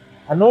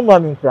ano ma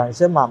mi kran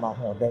se mama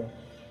ho den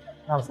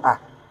na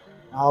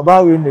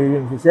oba we na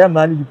ye se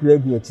ma ni dikura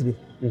gu akire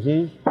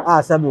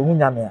sabe hu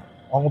nyame a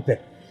on pe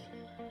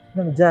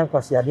na me jai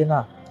kwase ade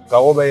na ka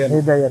wo be ye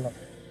no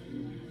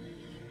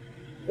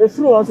if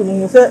you want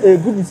to say a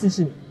good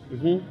decision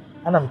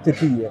and I'm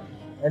taking here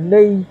and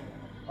then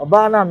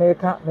oba na make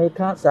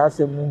say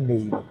asem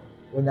nne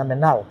onya me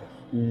now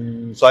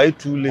so I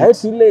too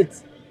late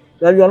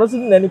that you are not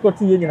sitting any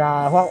kotu ye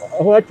nyina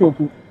ho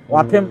achoku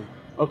wapem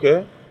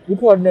okay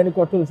people ordinary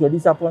kotu so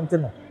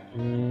disappointing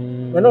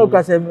when o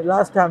ka say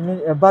last time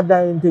a bad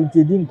day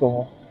into din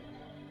ko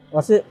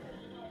was say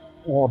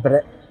o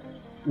bre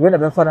we na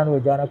be fana no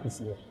Ghana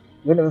kusie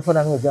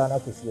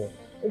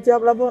it's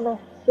ablabono.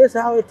 That's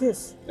how it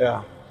is.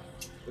 Yeah,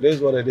 it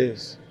is what it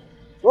is.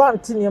 One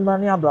thing you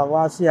money abla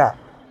was here.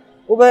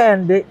 Ube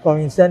ende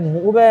concern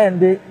ube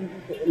ende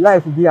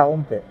life be a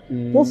umpe.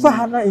 To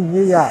fahana in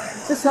here.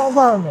 This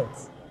environment.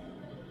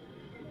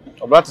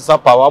 Obla to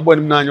sapa wa bo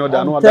nim na anyo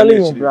da no da na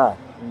chi.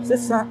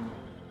 Sisa.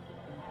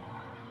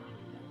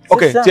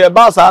 Okay, tie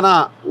ba sa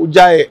na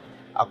ujai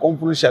a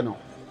conclusion no.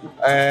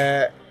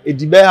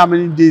 Edibe how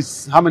many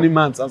days, how many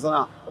months and so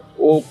na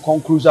o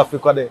conclusion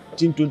Africa de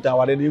 2020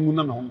 awade de mu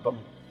na me honto.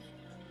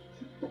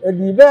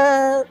 Edibe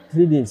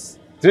 3 days.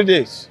 3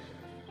 days.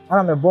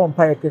 Ana me bon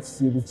pa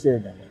ekesi bi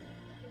chede.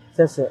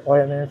 Sese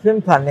oye me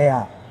film pane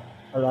a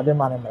alade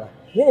manemra.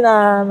 Ni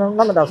na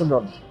me da so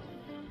don.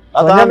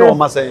 Ata na o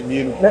ma say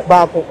mi nu.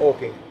 Ba ko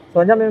okay. So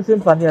nya me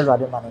film pane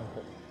alade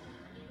manemra.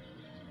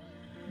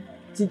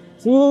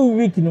 2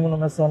 weeks ni mo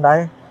no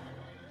Sunday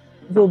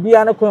so bi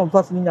an ko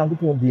fast ni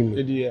nyankopon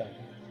deal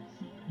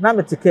na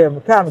me take me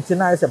car me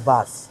na is a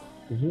bus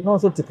no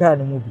so take car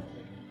ni mu bi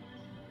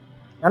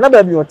na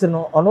ba bi wote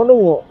no ono no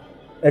wo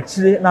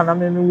akire na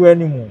me wu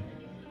animu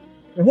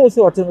me hu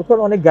so wote me ko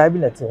no ne guy bi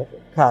na te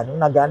car no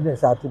na garden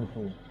sa to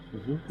ko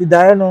ti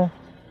dai no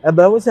e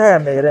ba wo sa ya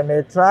me yere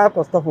me try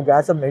ko stop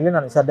ga sa me yele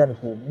na sa dan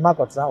ko ma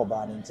ko tra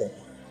oba ni nche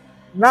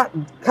na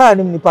car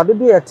ni pa do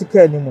ya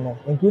take ni mu no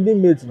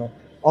including mate no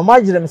o ma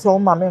jire me so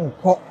ma me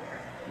nko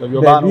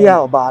baby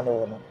a oba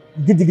no no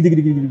gidi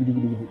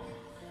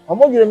o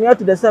mo jire me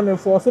atu the same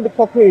for so the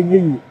kokko enye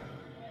yi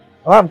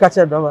o am catch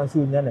the one so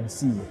nya na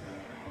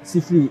see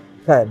free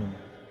car ni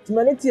ti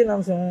mani ti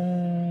na so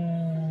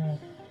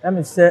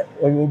am say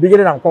o you be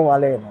gire na nko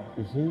wale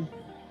no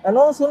and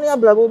also near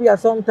blabo be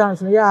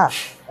sometimes yeah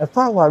a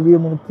fa wale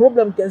mu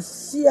problem can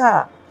see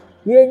ha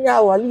ye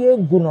nya wale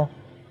egu no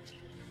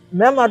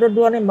me ma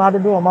dodo ne ma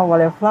dodo ma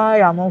wale fa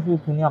ya ma fu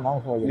kuni ma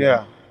fu ye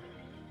yeah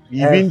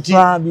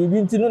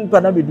bibinti no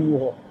npa na bedi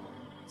ho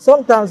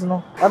sometimes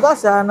no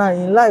abasa na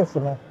in life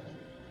no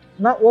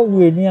na wo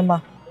we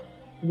niema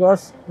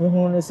because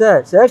hu ne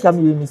say ka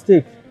me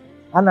mistake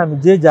ana me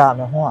jeja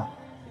me ho a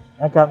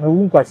aka me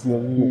wu nkwasi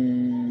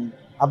ewu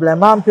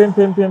ablema pem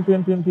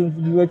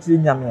di we chiri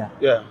nyame a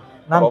yeah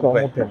na nko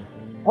mo pem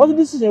all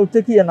this is you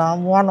take here na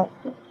amwa no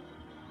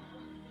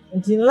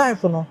in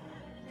life no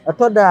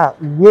atoda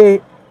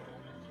we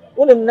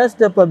the next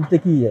step I'm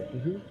taking here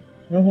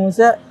hu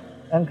say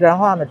Ankara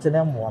ho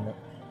ametene mo me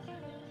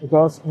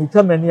because me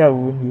come any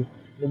awu ni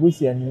e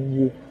busi ani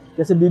ni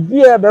kese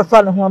bibia be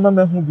fa ne ho ama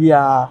mahu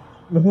bia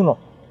me hu no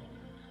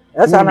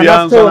esa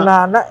na still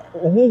na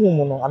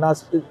huhum no ana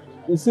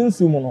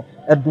isunsu mu no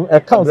e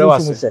count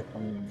isunsu se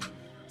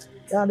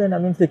ya then I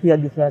mean take a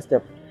different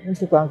step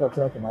into kwanka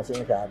try to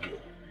machine ka abi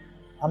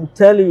I'm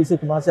telling you say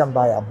kumasi am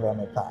buy abro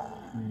me pa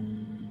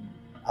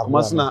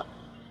kumasi na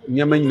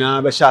nyama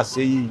nyina be sha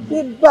se yi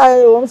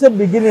buy won say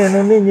beginning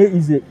no nye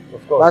easy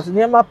but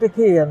nyama peke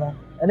ye no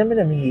ene me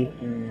na me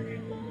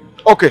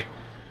okay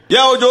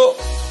yeah ojo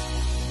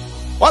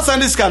what's on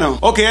this channel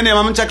okay ene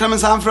mama check them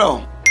some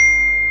fro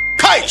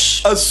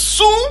kaish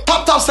assume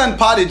tap send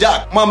party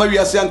jack mama we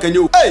ase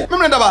ankanyo hey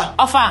me daba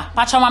ofa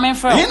pacha mama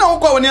fro he no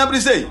kwa woni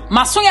abri say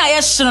maso ya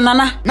ye hye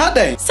nana na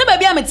den se ba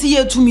bia meti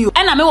ye tumi o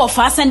ena me wo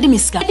fa send me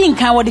ska di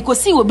nkan wo de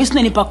kosi wo bisu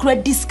na nipa kura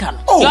discount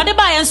yo de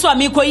ba ye nso a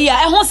me koyi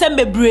a ehun se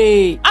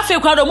mbebre afi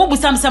kwa do mo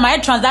busam se my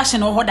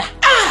transaction wo hoda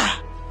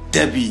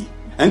Debbie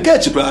Enke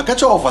chibra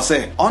catch offer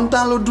say on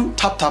download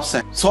tap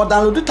send. So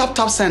download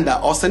tap sender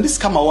or send this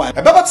camera wire.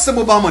 About to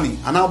mobile money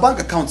and our bank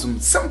account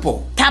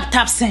simple.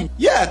 Tap send.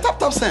 Yeah,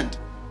 tap send.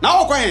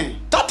 Now okay,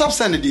 tap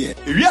send there.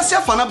 We are see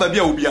fana baby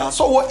obia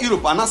so what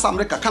Europe and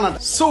America Canada.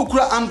 So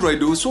kura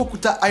Android o so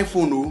kuta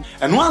iPhone o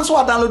and once we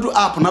download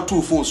app na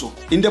two phones so.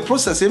 In the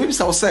process maybe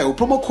say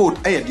promo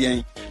code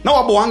dey.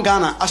 Now we want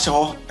Ghana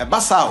asho e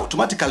basa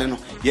automatically no.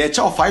 Ye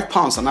charge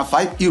 £5 and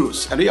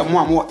 €5 and we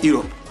more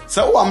euro.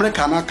 So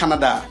America and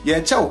Canada,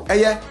 ye chow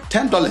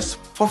 $10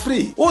 for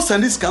free. O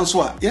send this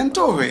cancel,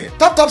 yento we.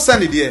 Tap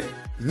send it there,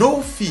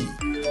 no fee.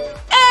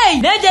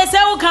 Hey, they just say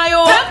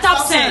ukayo.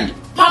 Tap send.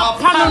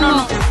 Papa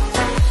no.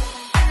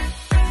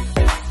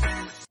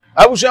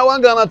 I wish I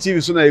want Ghana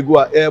TV so na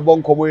igua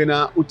bon komo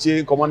na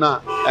utie komo na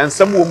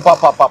ensem wo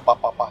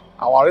papa.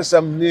 Aware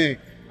sem ni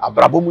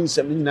abrabo mu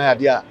nsem ni na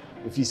yade a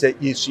efi se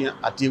yesua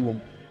ate wom.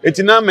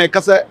 Etina me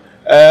kase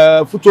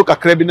futo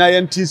kakra bi na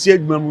yentisi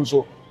adwuma mu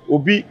so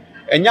obi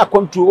enya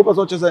control o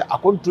person say a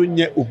control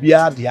nye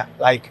obia dia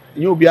like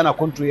nye obia na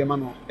control ye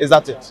no is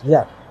that it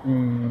yeah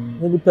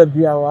maybe per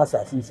bia was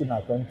assassin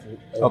na control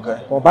okay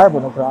for bible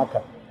no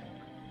kraka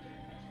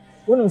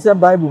when you say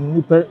bible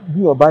ni per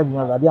bi o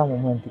bible na dia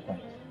moment kan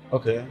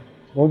okay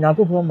bo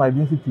nyanko from my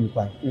bin fit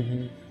pan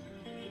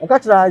o ka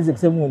try Isaac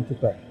say mo ntu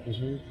pan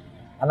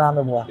ana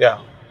me boa yeah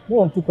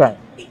mo ntu pan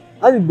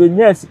ali be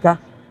nya sika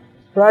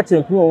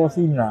practice ku o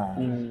so na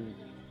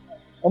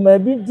o ma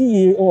bi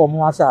die o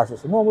mo asase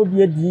so mo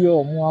bi die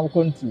o mo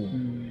control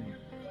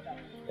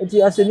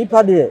eti ase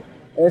nipa de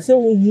se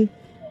wo hu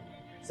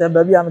se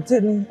ba bi am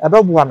tin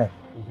ababuwa me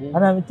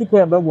ana mi tiko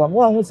ababuwa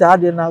mo hu se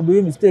ade na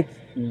be mistake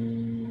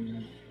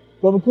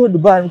ko ko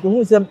Dubai ko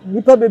hu se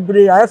nipa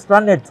bebre a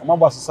extranet ma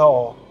bosasa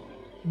o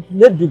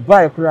le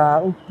Dubai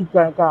kra o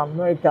tiko ka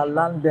America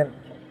London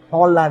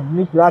Holland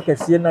ni kra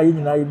kese na yi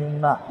nyina yi ni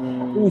na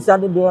hu se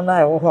ade do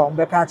na e wo ho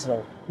be ka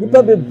kire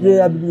nipa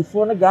bebre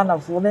abifo na Ghana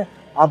fo ne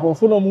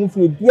abofo no mu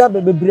fi bia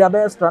bebre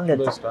abe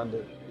stranded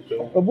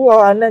obu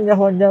ananya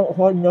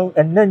honyo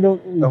enenyo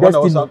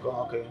destiny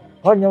okay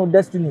honyo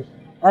destiny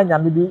anya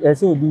me du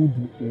ese obi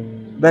du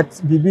but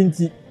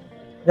bibinti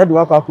na do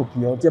akwa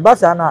kopio ti ba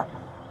sa na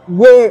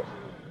we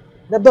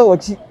na be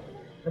wachi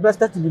na be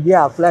start to be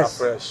there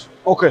fresh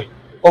okay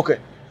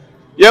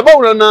ye ba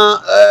wona na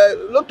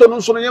loto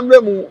no so no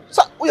yemre mu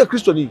sa wo ye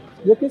Christian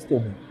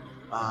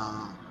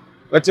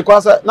Weti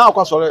kwasa na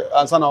akwa sore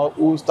ansa na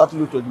o start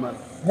loto djuma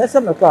na se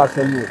me kwa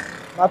so you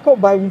na ko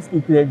buy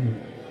whiskey crazy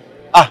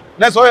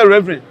na so ye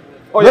reverend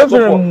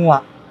reverend mu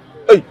a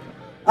hey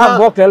an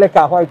go kele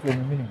ka white ni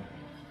mini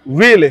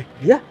Really?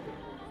 Yeah.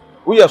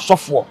 We are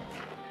software.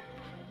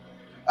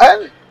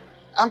 And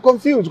I'm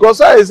confused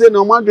because I say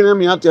no man can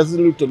me at as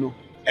luto no.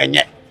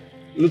 Enye.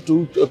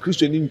 Luto a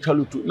Christian in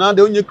Chalutu. Now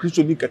the only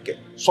Christian in keke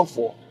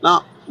software.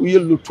 Now we are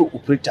luto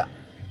operator.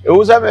 It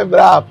was a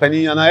member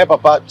penny and I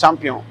papa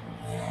champion.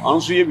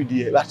 Also every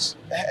day. That's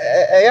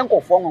a young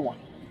form one.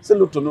 Say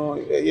luto no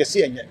yes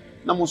enye.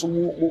 Na mo so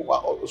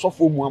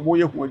software mo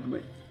ye hu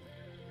adwuma.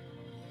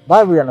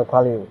 Bible ya no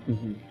kwale.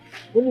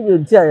 When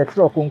you tell your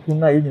truck on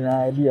Kuna in an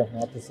idea of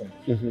what to say.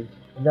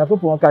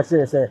 Akufo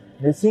Nkansah say,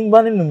 the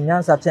Sumbano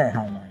Nyansa Chen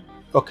Haman.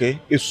 Okay,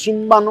 it's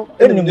Sumbano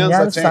and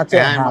Nyansa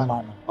Chen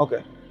Haman.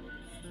 Okay.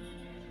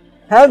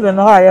 Heaven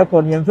higher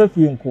for the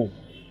Infefian cool.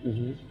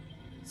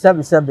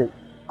 Sabi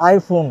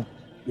iPhone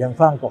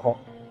Yanfanko.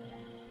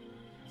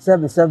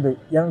 Sabi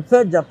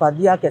Yanfa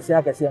Japadia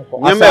Kasian.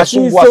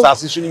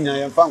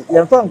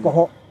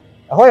 Yanfanko.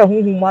 Ahoy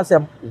who must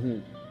have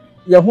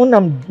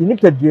Yahunam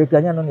Nipped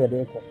Canyon on your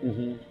deco.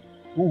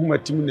 Who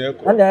met him there?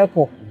 And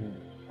echo.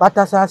 But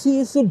as I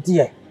see so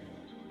dear.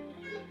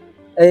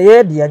 A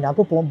year, dear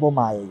Yakupon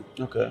Bomai.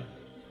 Okay.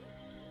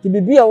 To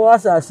be a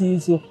was I see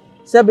so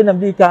 7 and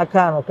be car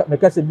can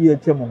make us be a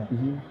chimney.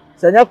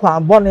 Sanaka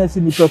bonnet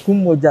in the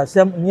Pacumo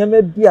Jasem, near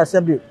me be a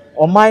subject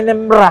or mine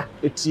and bra.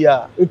 It's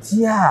ya.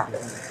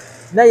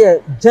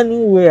 Nay,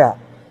 genuine wear.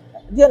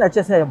 Dear, I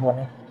just say a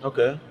bonnet.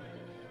 Okay.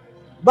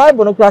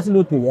 Bible no class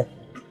look to ye.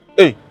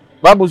 Hey,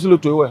 Bible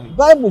look to you.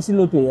 Bible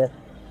look to ye.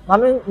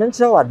 Mammy,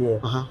 mention what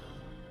dear.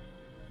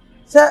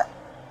 Sir,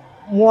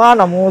 one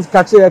most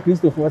catcher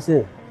Christopher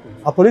say.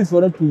 A police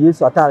for 2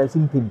 years or tell us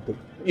in Pinto.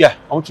 Yeah,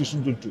 I want you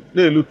to do.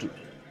 They look to.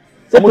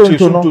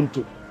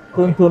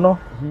 Tontono.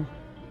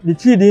 The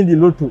cheat in the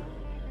loto.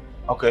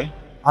 Okay.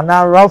 And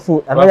now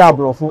Raffle and I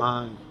brofo.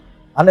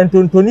 And then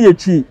Tontoni a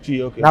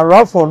cheat. Now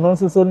Raffle non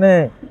so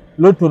ne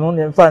loto non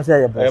in France.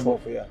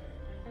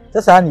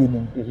 That's an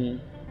evening.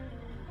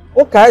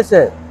 Okay,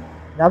 sir.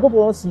 Now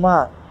go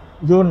smart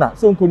Jonah,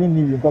 so couldn't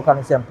need you go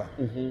can semper.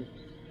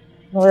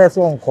 No, yes,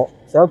 uncle.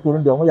 So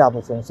couldn't do my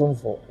apples and so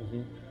forth.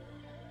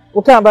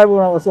 Okay, Bible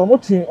was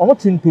almost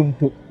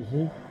tunto.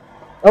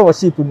 I was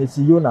sheep in the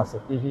Jonas.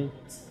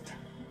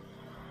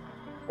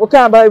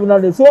 Okay, Bible now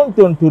the song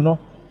tunto.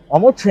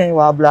 Almost train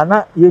while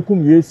Blana, you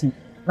come yesu.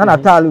 Nana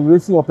tell you,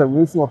 race up.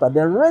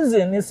 The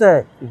reason is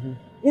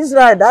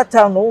Israel that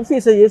time no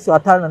face a yes or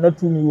time and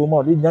 2 million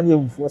more than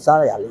you for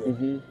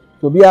salary.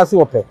 To be as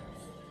open.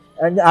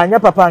 And Anya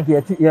Papa,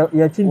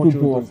 your chin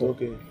to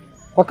okay.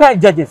 Okay,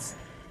 judges.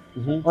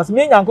 Was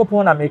me Uncle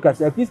Pona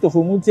makers, a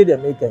Christopher Moon said they're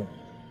making.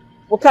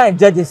 What kind of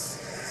judges?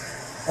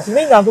 As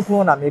me Uncle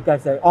Pona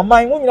makers say, on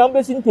my own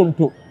numbers in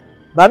Tonto.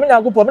 But me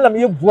Uncle Pamela,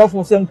 you go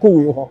for some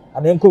cool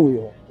and then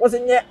cool.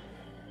 Wasn't yet?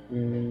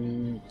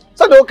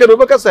 So, okay,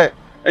 Rebecca said,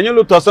 and you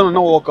look to us on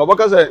no walker,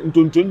 because in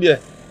Tuntundia,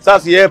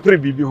 Sassy April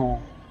be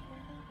home.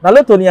 Now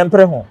let on the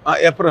Emperor home.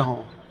 April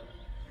home.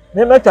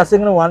 They make a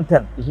single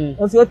 110.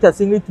 Also, a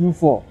single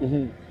 24.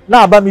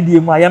 Now, Bamidi,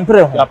 my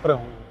Emperor.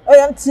 I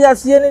am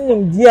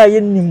seeing dear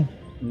in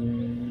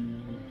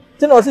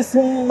Then also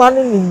some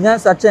money in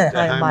Nyansa Chen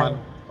Haman.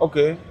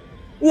 Okay.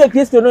 You are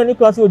Christian only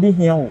class will be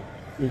here.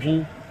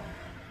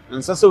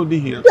 And so be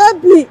here.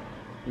 Baby.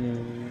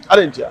 I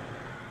didn't ya.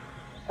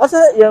 I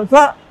said, in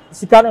fact,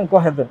 she can't go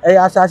heaven.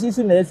 I assassin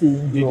soon as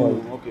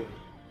okay.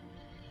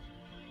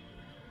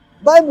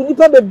 Bible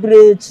Nipa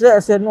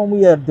Bebre said no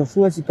we are the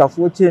first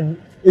Kafuchin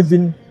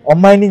even or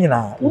mining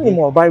now. Only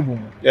more Bible.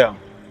 Yeah.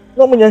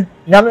 No money,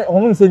 Yami,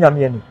 only so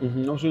Yamiani.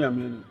 No so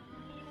Yamiani.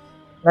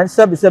 And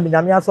Sabi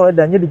Yamia saw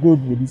that you the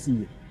good may this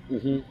year.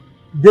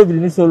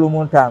 David in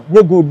Solomon time,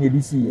 no good may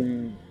this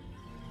year.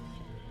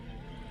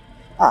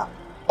 Ah,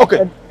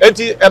 okay.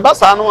 Eti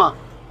Ebasano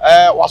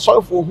was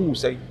sorry for who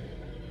say.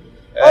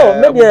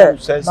 Oh, maybe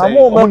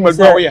Mamu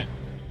say,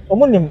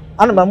 Omunim,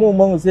 and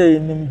Mamu say,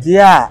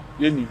 Dear,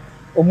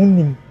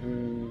 Omunim.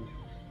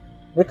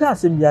 They can't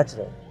seem yet.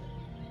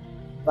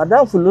 But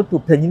now for look to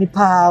penny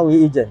power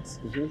agents.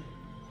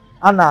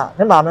 Anna,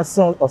 the mamma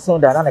son or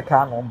son that I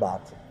can't on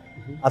bat.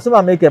 As soon as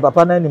I make a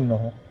papa name,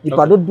 no, if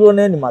I don't do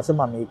any, my son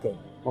making.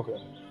 Okay.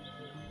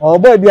 Oh,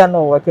 boy, be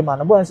no working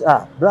man. Boys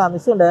are Bram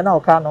is soon that now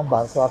can't on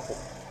bat. So,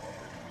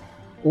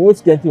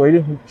 what's get you a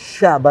little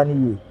sharp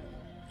bunny?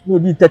 Will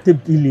be 30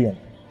 billion.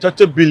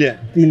 30 billion.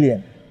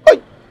 Billion.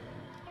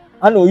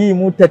 I know you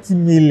move 30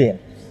 million.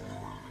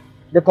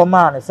 The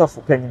command is off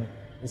for penny,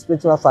 the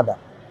spiritual father.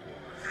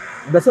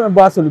 The same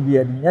boss will be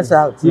a yes,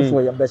 I'll see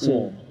for your best.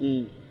 So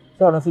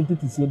I don't think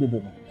to see the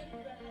dinner.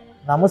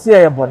 Now, must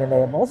say a bonnet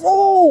name.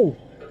 Oh,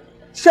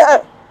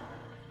 share.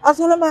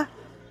 Asolama,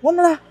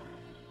 Momla.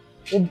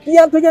 Be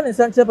a pagan and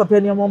Sancho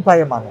Penny on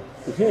Pie Man.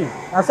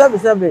 I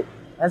said,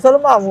 and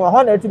Solomon were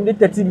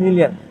 130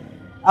 million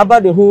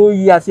about the whole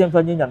year. Same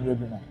for Nina.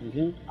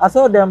 I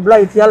saw them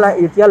blight it's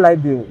your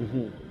light bill,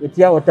 it's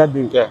your water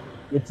bill,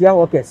 it's your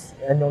workers,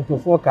 and on to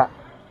forecast,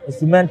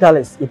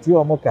 instrumentalists, it's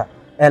your mocha,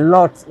 a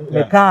lot,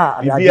 the car,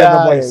 and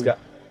the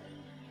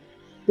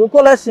to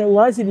collection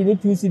once you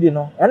need to see the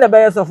no, and the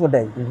buyers of a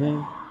day.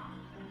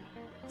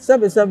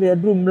 Sabi a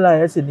broom lie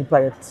as a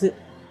nipa,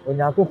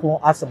 Onyankopon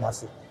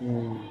asemase.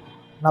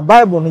 Na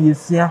Bible no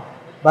yesia,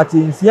 but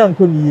yesia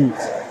nko ni.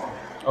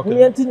 Okay.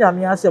 We enti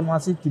nyame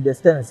asemase to the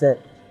extent say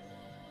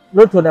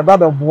Loto ne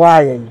baba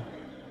boa ye.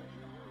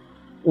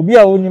 Obi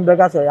a wonim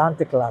bega so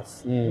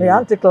anti-class. Me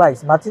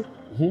anti-class, mati.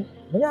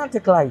 Me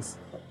anti-class.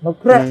 No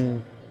kre.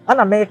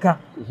 Ana America.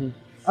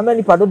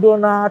 Amani padodo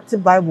na ti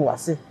Bible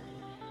ase.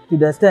 To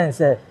the extent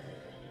say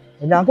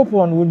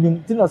Onyankopon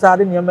wonim ti no sa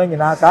de nyama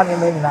nyina sa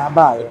nyama nyina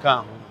ba ye.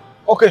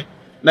 Okay.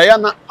 Na ya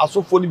na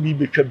asofo ni bi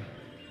betwa bi.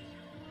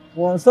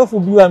 Won sofo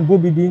bi an go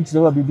bi din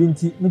chire wa bi din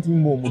ti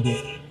mitimi mo mudin.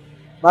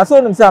 But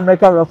so nim say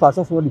America refer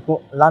so for the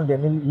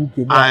London in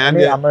UK and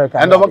America.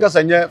 And over case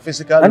anya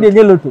physical. And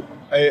the lotto.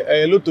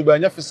 Lotto be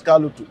anya physical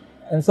lotto.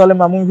 And so le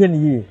ma mun hwe ni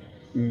yi.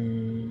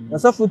 Na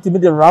so for ti be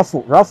the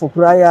raffle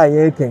cry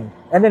ya ken.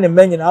 And then the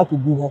men na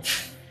akugu ho.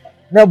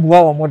 Na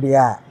bua wo mo de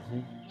a.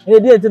 E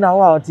dey enti na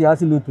wa oti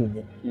ase lotto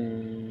ni.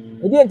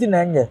 E dey enti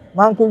na nye.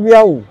 Man ko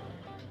wia wo.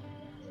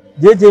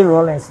 JJ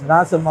Rollins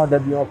na so ma da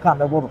bi o ka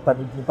me bo papa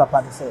ni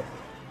papa ni say.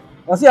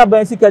 Osi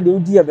aban sika de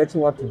udi e beti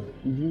wato.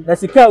 Na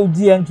sika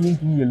udi e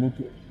ntumi ye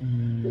loto.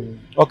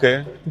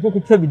 Okay. Ko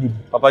ko bi di.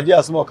 Papa ji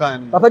asem o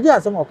kan. Papa ji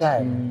asem o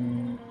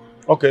kan.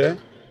 Okay.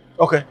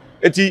 Okay.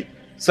 Eti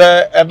se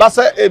e ba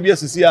se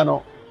ABS ya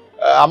no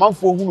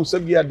amanfo hunu se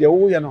bia de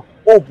wo ye no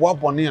o boa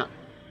bone a.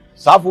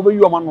 Saafo be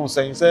yi o ma no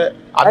sen se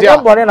ade a.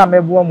 Bone na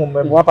meboa mu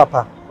meboa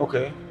papa.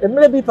 Okay.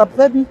 Emre bi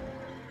papa bi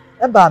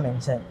e ba me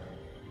nchen.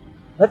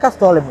 E ka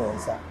story mo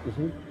nsa.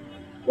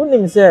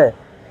 Unim se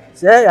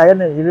say I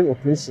na yiri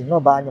operation no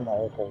ba anyama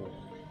wo.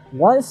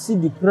 One see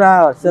the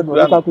crowd say go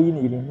ka ko yi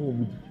ni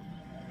ni.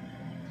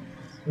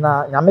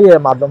 Na nyame ye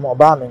madom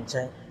oba me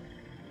nchen.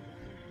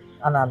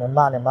 Ana me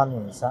ma ne ma me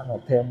nsa no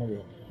pay mu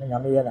ye. Na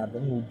nyame ye na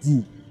dom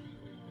odi.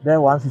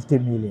 There 150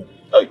 million.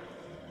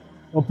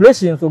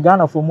 Operation so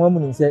Ghana for mo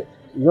mu say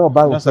you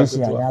ba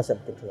operation anya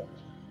accept to.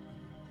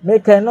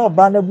 Make no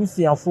ba na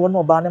busianfo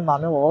no ba ne ma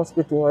me wo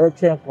hospital e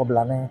twen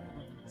kobla ne.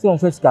 So on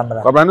face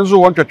camera. Kobla ne so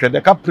won twetwe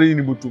de ka pray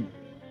ni butum.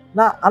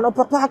 Na ano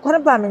papa akwara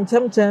ba me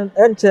nchen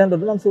do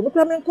na so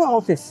no me ko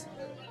office.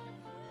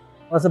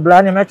 Was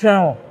bla ne metwen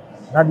ho.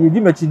 Na de di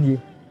machi nie.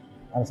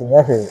 Am so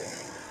nya he.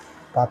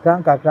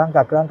 Kakran.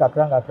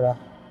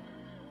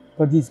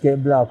 For this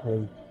game black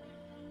way.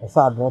 O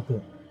fa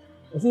dropping.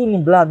 If you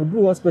in black, we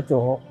do hospital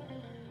ho.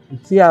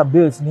 Tia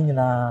bills ni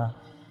nyina.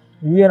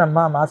 Wie na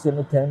mama ase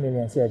no 10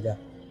 million se aja.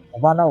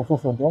 Oba na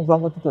ofofo don fa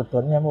ngoto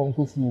to ne ma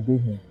onko fi ube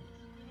hin.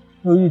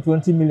 No yi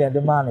 20 million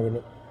de man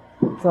ile.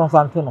 So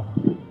fa nto no.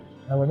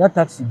 Na wonya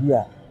taxi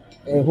bia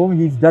home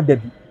use that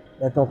debi.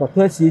 That oko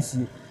to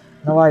asiesie.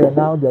 Na wa ye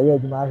na de ye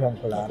adwuma ahwe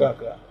nkola.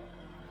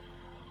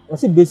 O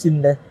si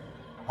besin de.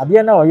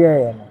 Abia na o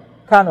ye no.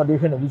 Ka no de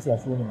hwe na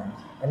bisiafo ni na.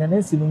 Ene ne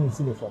nsi no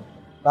nsi ne fam.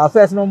 Ba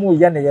first no mo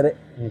ye ne yere.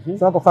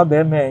 So ko fa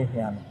be ma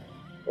ehia no.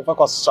 O fa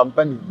ko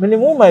champagne.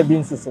 Minimum my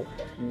bin so.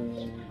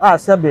 Ah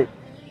sabe.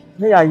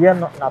 Ne ya ye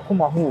no na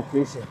koma ho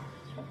operation.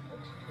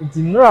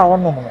 Nti nra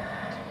wono mo.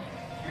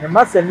 Ne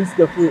massa ni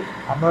skafu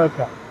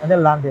America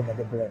and London na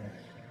de blend.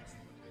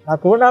 Na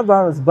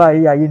coronavirus ba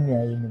ya ye ni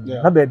ayi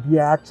na ba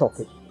bia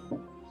choke.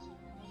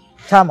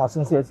 Chama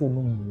so so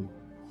no mu.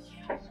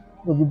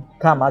 Obi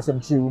kama asem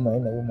chi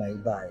woman na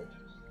woman ba.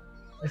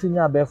 Esi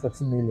nya be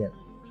 40 million.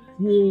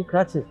 Ye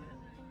krache.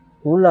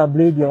 Ola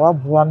blade wa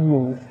boa mi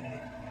o.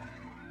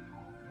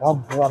 Wa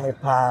boa me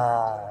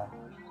pa.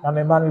 Na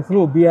me man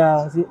flu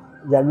bia si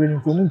ya really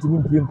to mu ntimi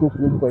mpie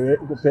nkokuru ko ye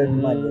ko pe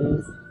ni ma ye.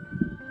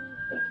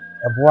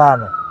 E boa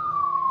no.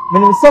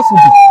 Minim sofu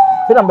bi.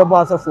 Fe na be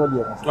boa sofu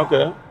de.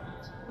 Okay.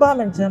 Ba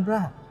men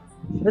chembra.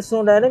 Me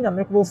so da nya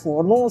me ko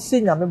fo no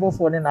si nya me bo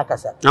fo ne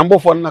nakasa. Nyambo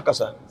fo ne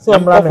nakasa. So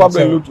mla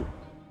me lutu.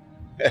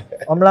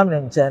 Omla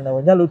me nchen na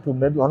wonya lutu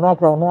me bi ono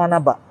akra ono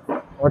anaba.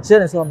 O che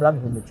ne so omla me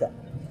metwa.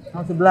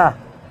 Anto bla.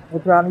 O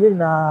kra no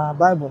na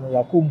Bible no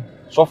yakum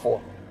sofo.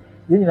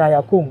 Yina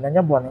yakum na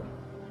nya bone.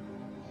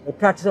 E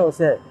ka kire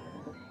say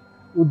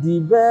odi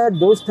be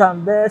those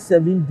time be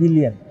 7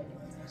 billion.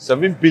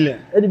 7 billion.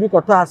 E di bi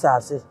ko to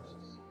asase.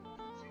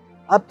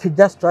 Up to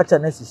just structure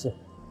na sise.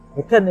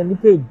 E ka na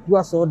nipa egu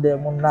aso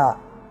dem na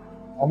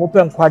omo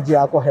pe nkwaje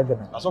akọ heaven.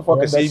 Asofo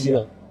ka say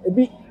bia.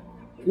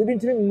 Ebi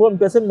ntimi mo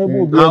mpese na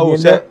bu obi. Ah o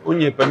se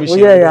onye permission.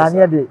 O ye ya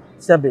na de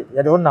sebe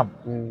ye de onam.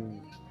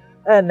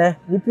 Ne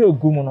nipa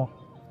egu mu no.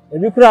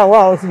 Ebi kura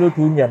wa o si lo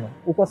to nya no.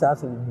 Ukosa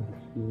aso ni.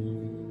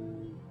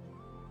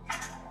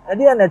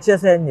 Ade na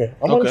chese nye.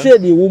 Omo nche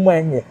de wo mu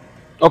nye.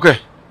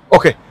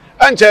 Okay.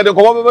 Anche de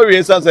ko be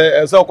we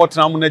se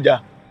okotena mu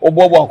naja.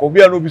 Obobo akọ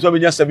bia no bi so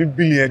benya 7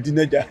 billion di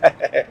naja.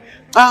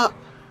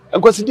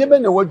 Nkwasidie be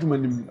na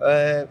wadwumanim.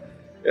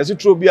 Ese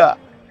tro bia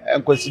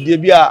nkwasidie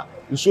bia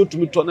nso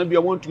tumi to na bia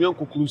wontumi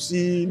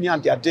nkokrusi ni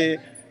ade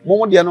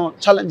momo de no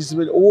challenges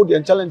be o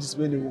de challenges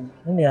be ne wo.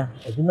 Nia,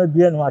 adwuma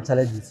bia no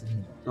challenges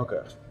ni. Okay.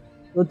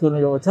 Oto no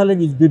your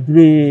challenges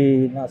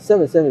bebre na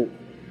 7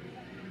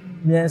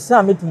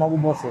 miensa metuma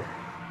bobo so.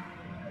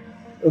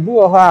 Ebu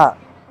wo ha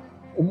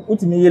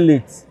utimi ye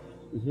late.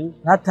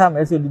 Na time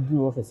ese di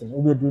do office no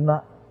obedu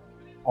na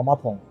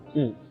omapon.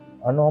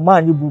 Ono ma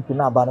anyi buku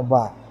na aba no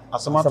ba.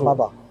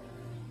 Asamato.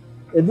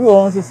 ebi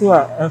won so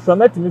a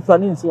enframa timi fa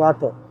ni nso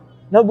ato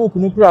na book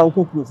no kura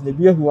okokros na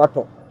bi ehu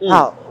ato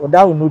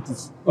oda will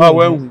notice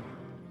when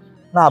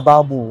na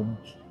babu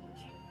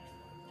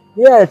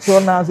yeah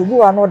chona so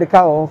bu ano the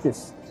car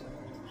office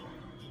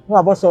no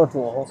abosot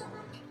wo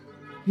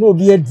no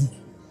obi adi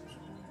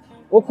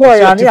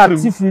okoya ni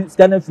active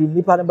scanner free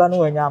nipa ne ba no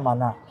wanya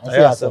amana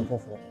so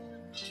asempofo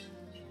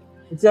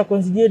it's a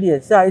consider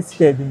there say is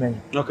scared men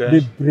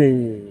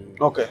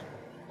okay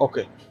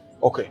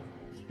okay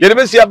yele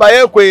be sia ba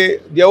ye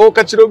kwe de wo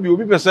ka kire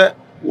obi pese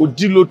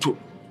odi loto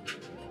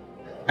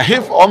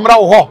if omra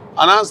wo ho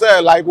ana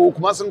say like wo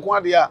kumasi nko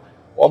ade a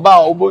oba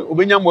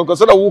obenya mo ko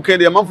so da wo ke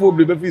de manfo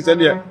obi be fi se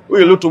de o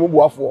ye loto mo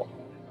buafo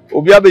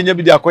obi abenya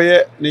bi de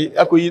akoye ni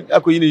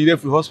akoyi ni yire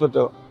free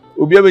hospital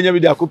obi abenya bi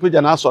de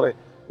akopeja na asore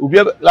obi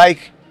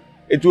like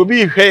it will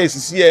be hwe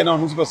sisi e na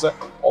no so say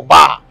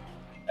oba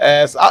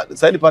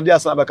say ni pande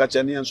asa ba ka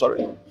chani en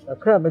sorry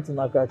akra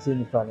metima ka chi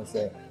ni fa ni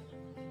say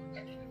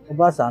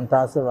oba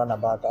santa se run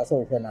about asa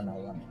we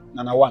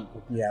na one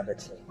yeah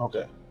better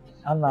okay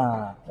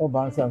ana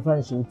oba san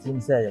fan shi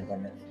team say ye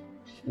bane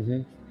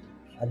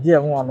ade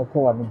ho anu ko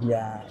wa no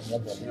bia ye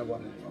bane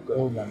okay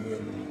o na me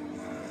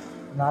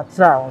na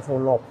tra on so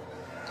lock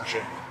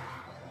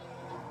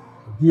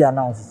bia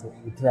na on so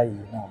try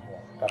na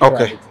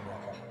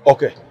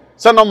okay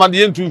so no man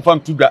yen to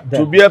infant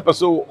to be a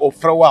person of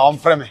frewa on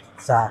frame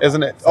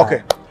isn't it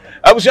okay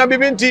abusia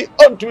bibinti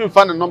on to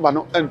infant number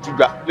no and to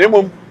ga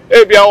lemom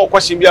e bia o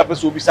question bia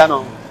person obi sa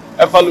no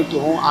e follow to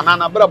ho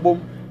anana brabom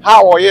ha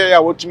o ye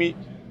ya wotumi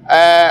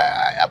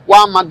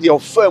wa ma de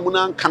ofa mu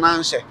na nkana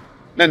nhye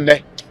ne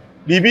nne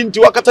bibinti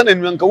wakata na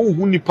nwanka wo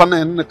hu nipa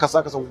na ne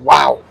kasa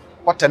wow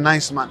what a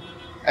nice man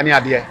any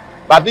ade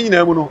but ni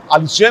na mu no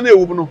adusua na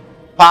ewu no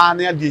pa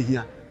na ade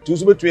hia tu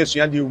so betu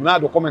esua ade ewu na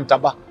do comment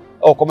aba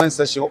or comment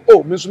section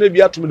me so na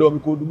bia to me do me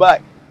ko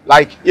Dubai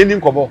like yeni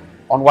nkobo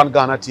on One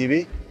Ghana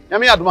TV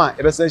nyame adoma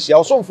e be se hia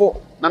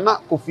osomfo nana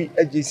Kofi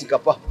agesi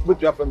kapa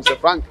betu afem se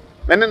Frank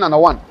menne nana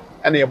one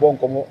ene ye bo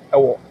nkomo e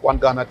wo One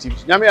Ghana TV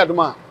nyame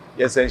adoma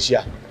ye se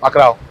hia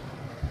makrao